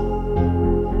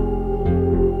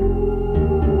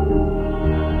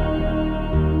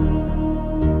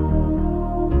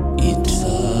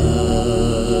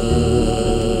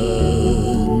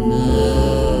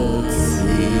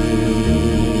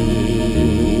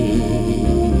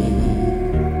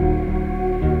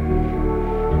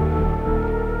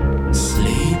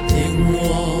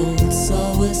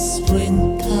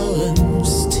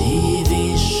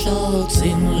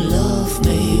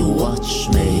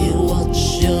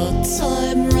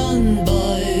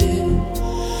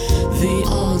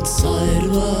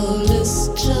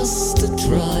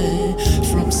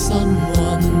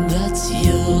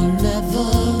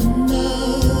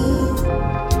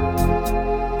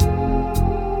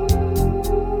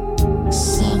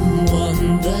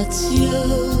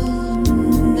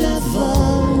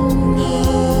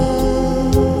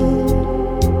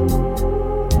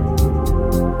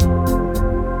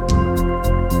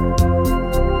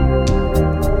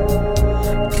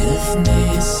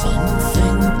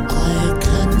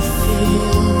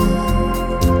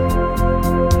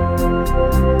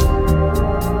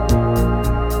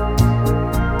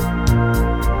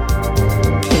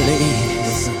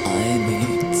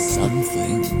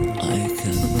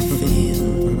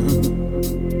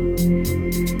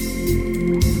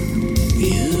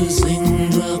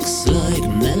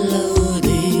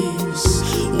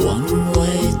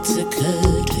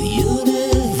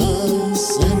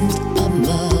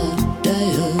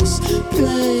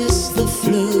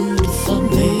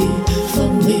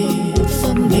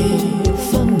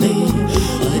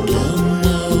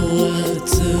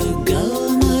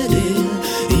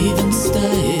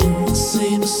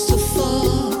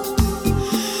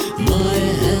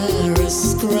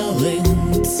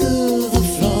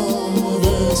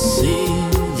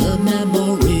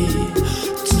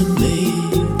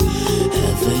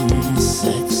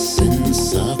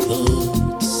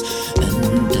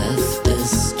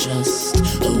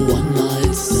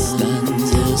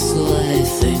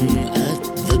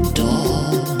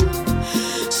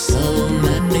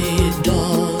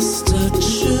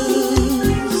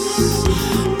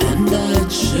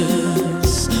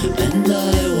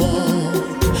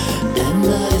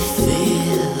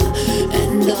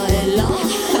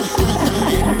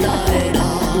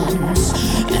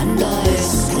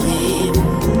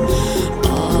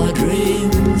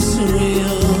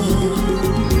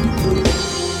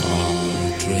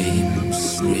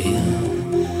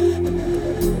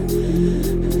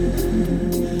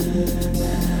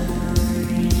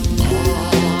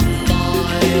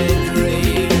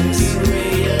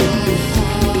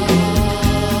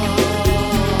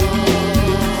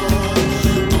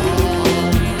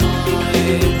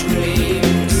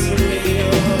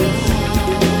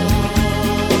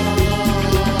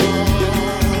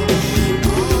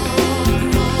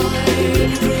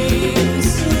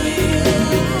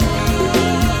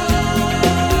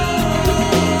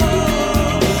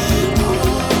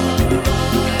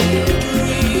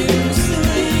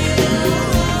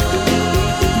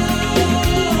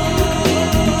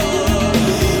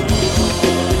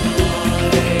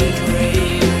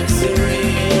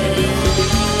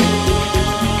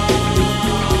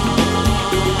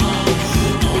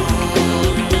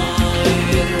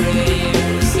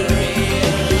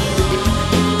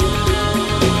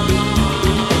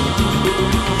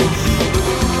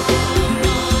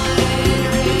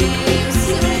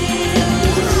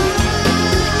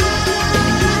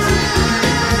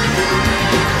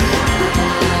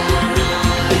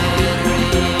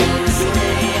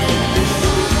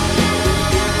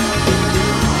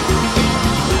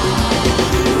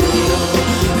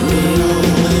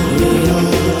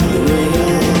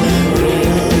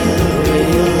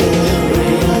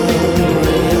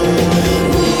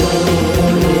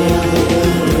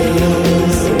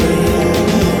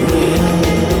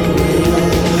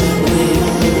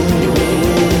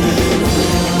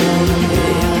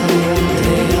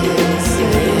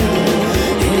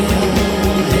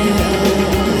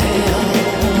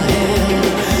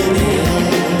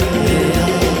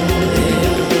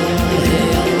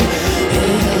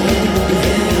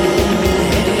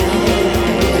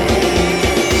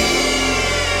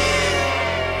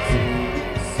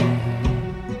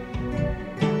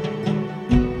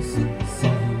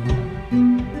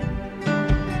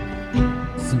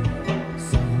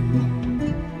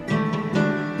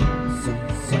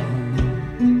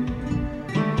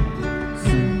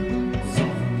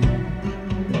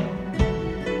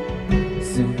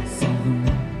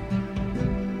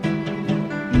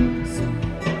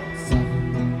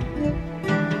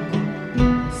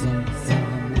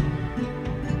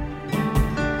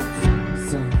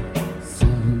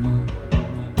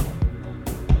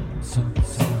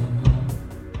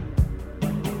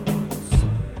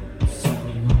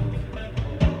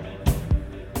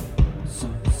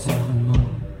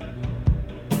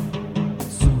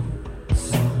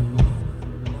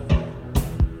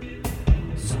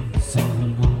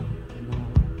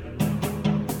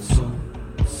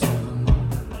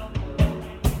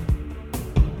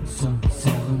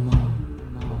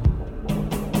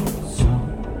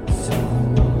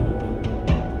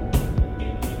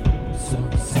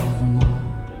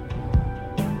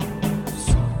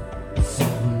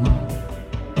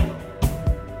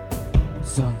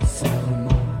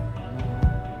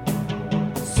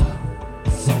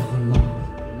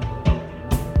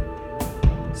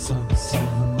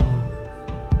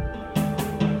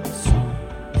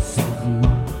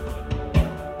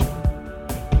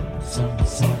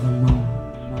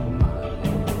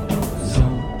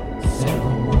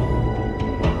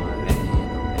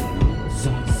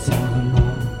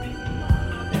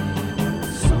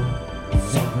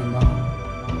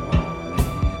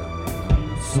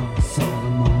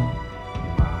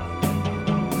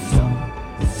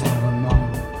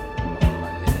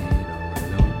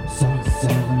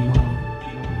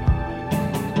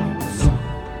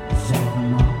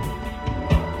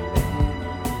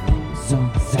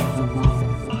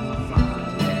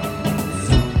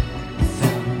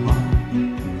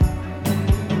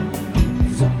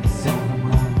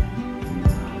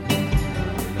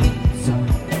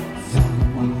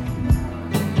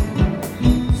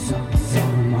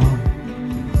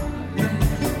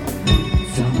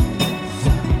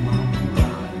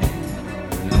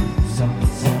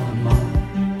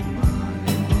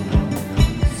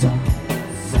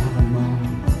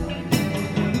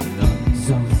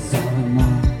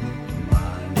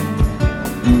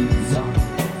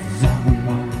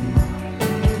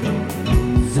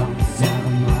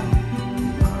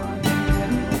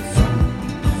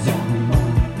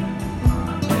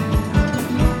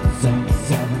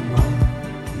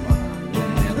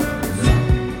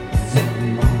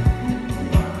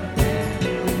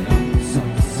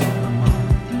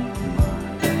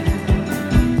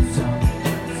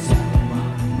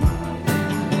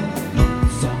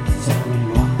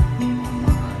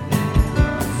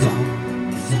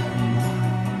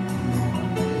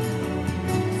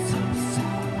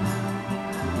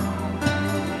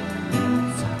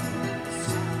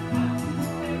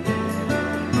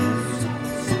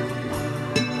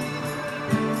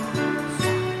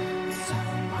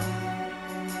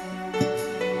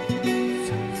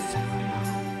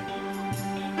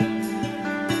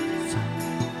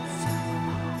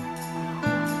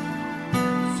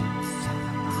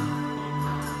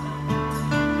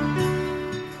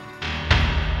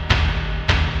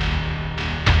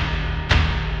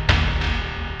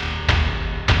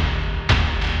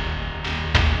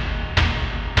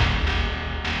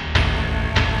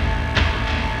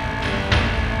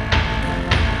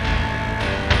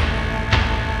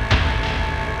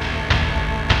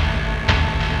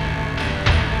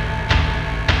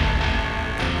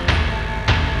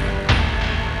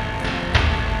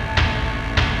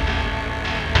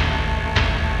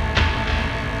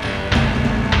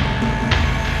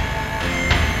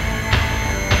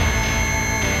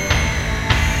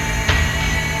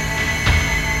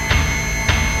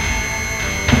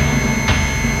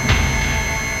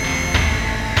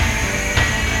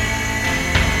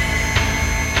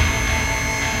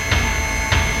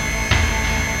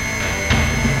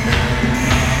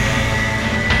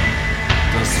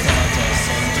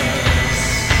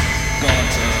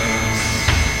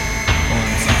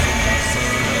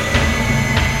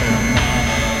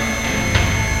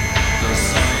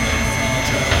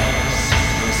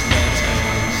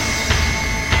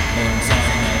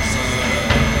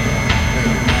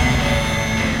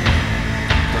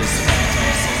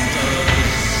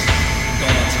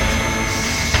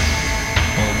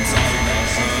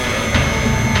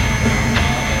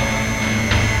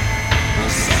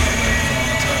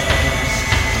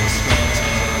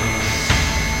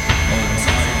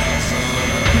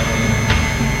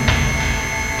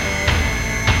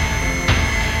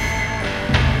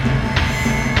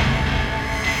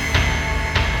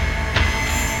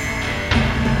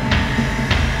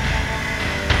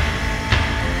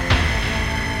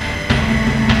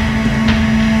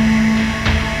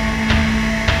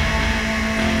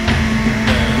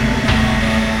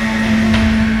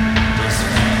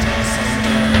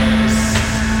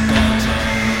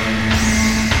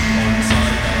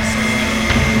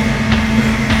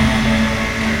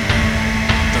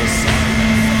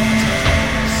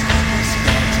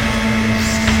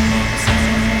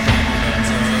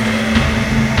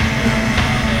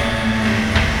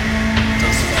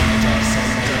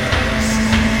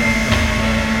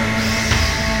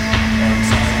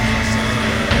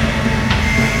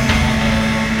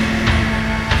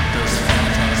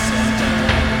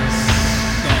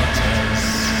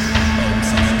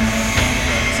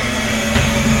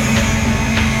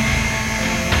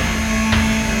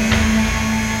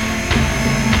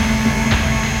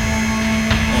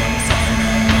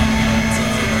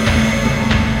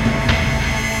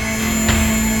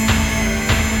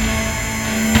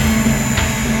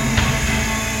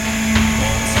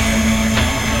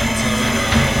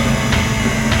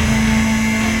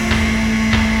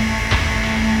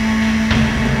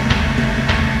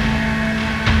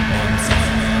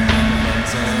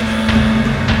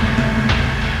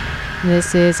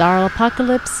 This is Aural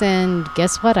Apocalypse, and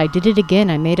guess what? I did it again.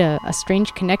 I made a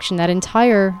strange connection. That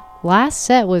entire last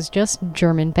set was just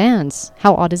German bands.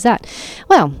 How odd is that?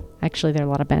 Well, actually, there are a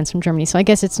lot of bands from Germany, so I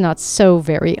guess it's not so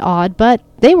very odd, but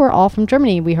they were all from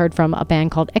Germany. We heard from a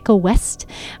band called Echo West,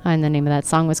 and the name of that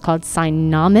song was called Sein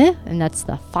Name, and that's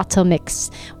the Fatal Mix.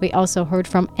 We also heard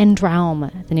from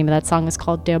Endraum. The name of that song is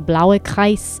called Der Blaue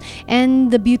Kreis,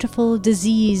 and The Beautiful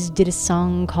Disease did a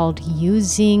song called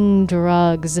Using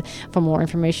Drugs. For more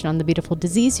information on The Beautiful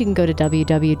Disease, you can go to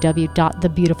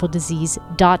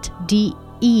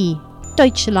www.thebeautifuldisease.de.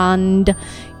 Deutschland.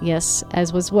 Yes,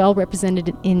 as was well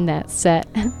represented in that set.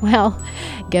 Well,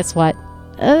 guess what?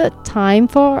 Time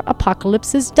for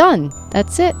Apocalypse is done.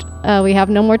 That's it. We have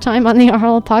no more time on the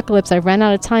Aural Apocalypse. I ran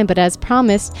out of time, but as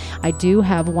promised, I do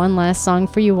have one last song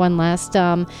for you, one last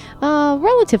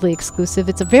relatively exclusive.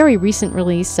 It's a very recent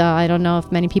release. I don't know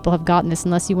if many people have gotten this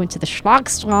unless you went to the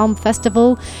Schlagstraum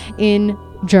Festival in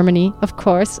Germany, of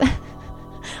course.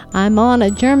 I'm on a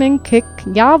German kick,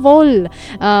 jawohl.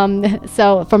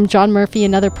 So from John Murphy,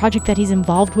 another project that he's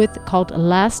involved with called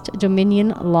Last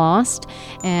Dominion Lost,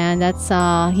 and that's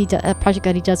a project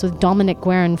that he does with Dominic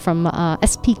Guerin from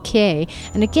SPK.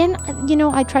 And again,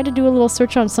 I tried to do a little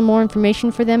search on some more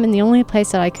information for them, and the only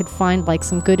place that I could find like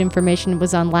some good information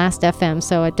was on Last FM.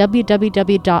 So at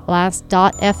www.last.fm,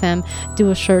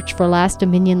 do a search for Last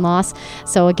Dominion Lost.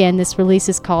 So again, this release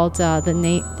is called the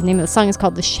name of the song is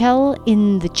called The Shell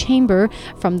in the Chamber,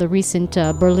 from the recent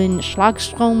Berlin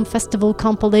Schlagstraum Festival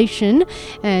compilation.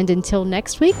 And until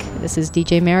next week, this is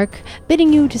DJ Merrick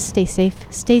bidding you to stay safe,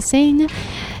 stay sane.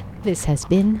 This has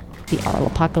been the Aural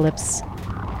Apocalypse.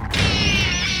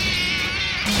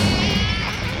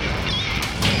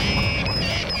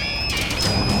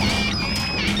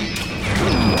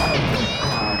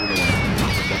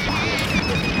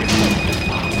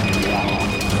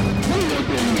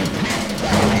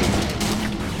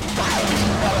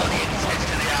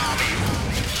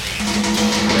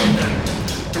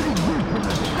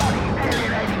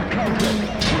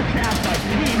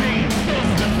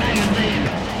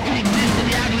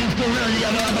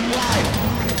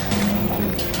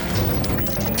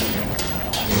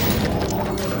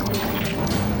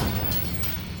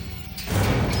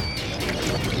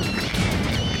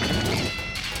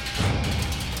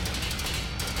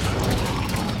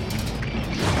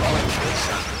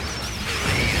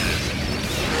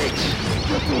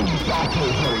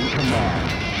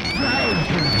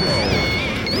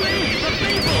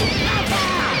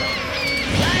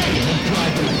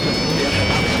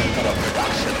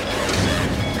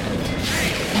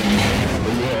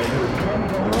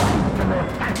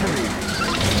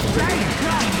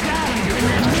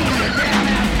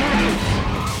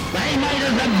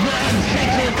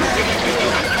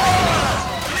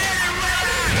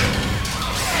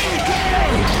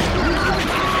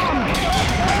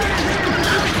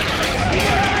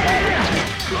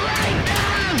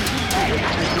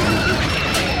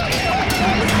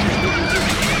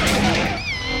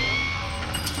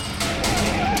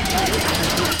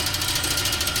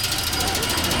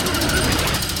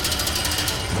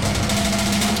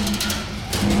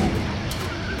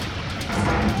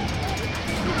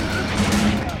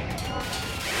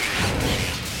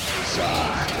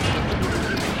 Side.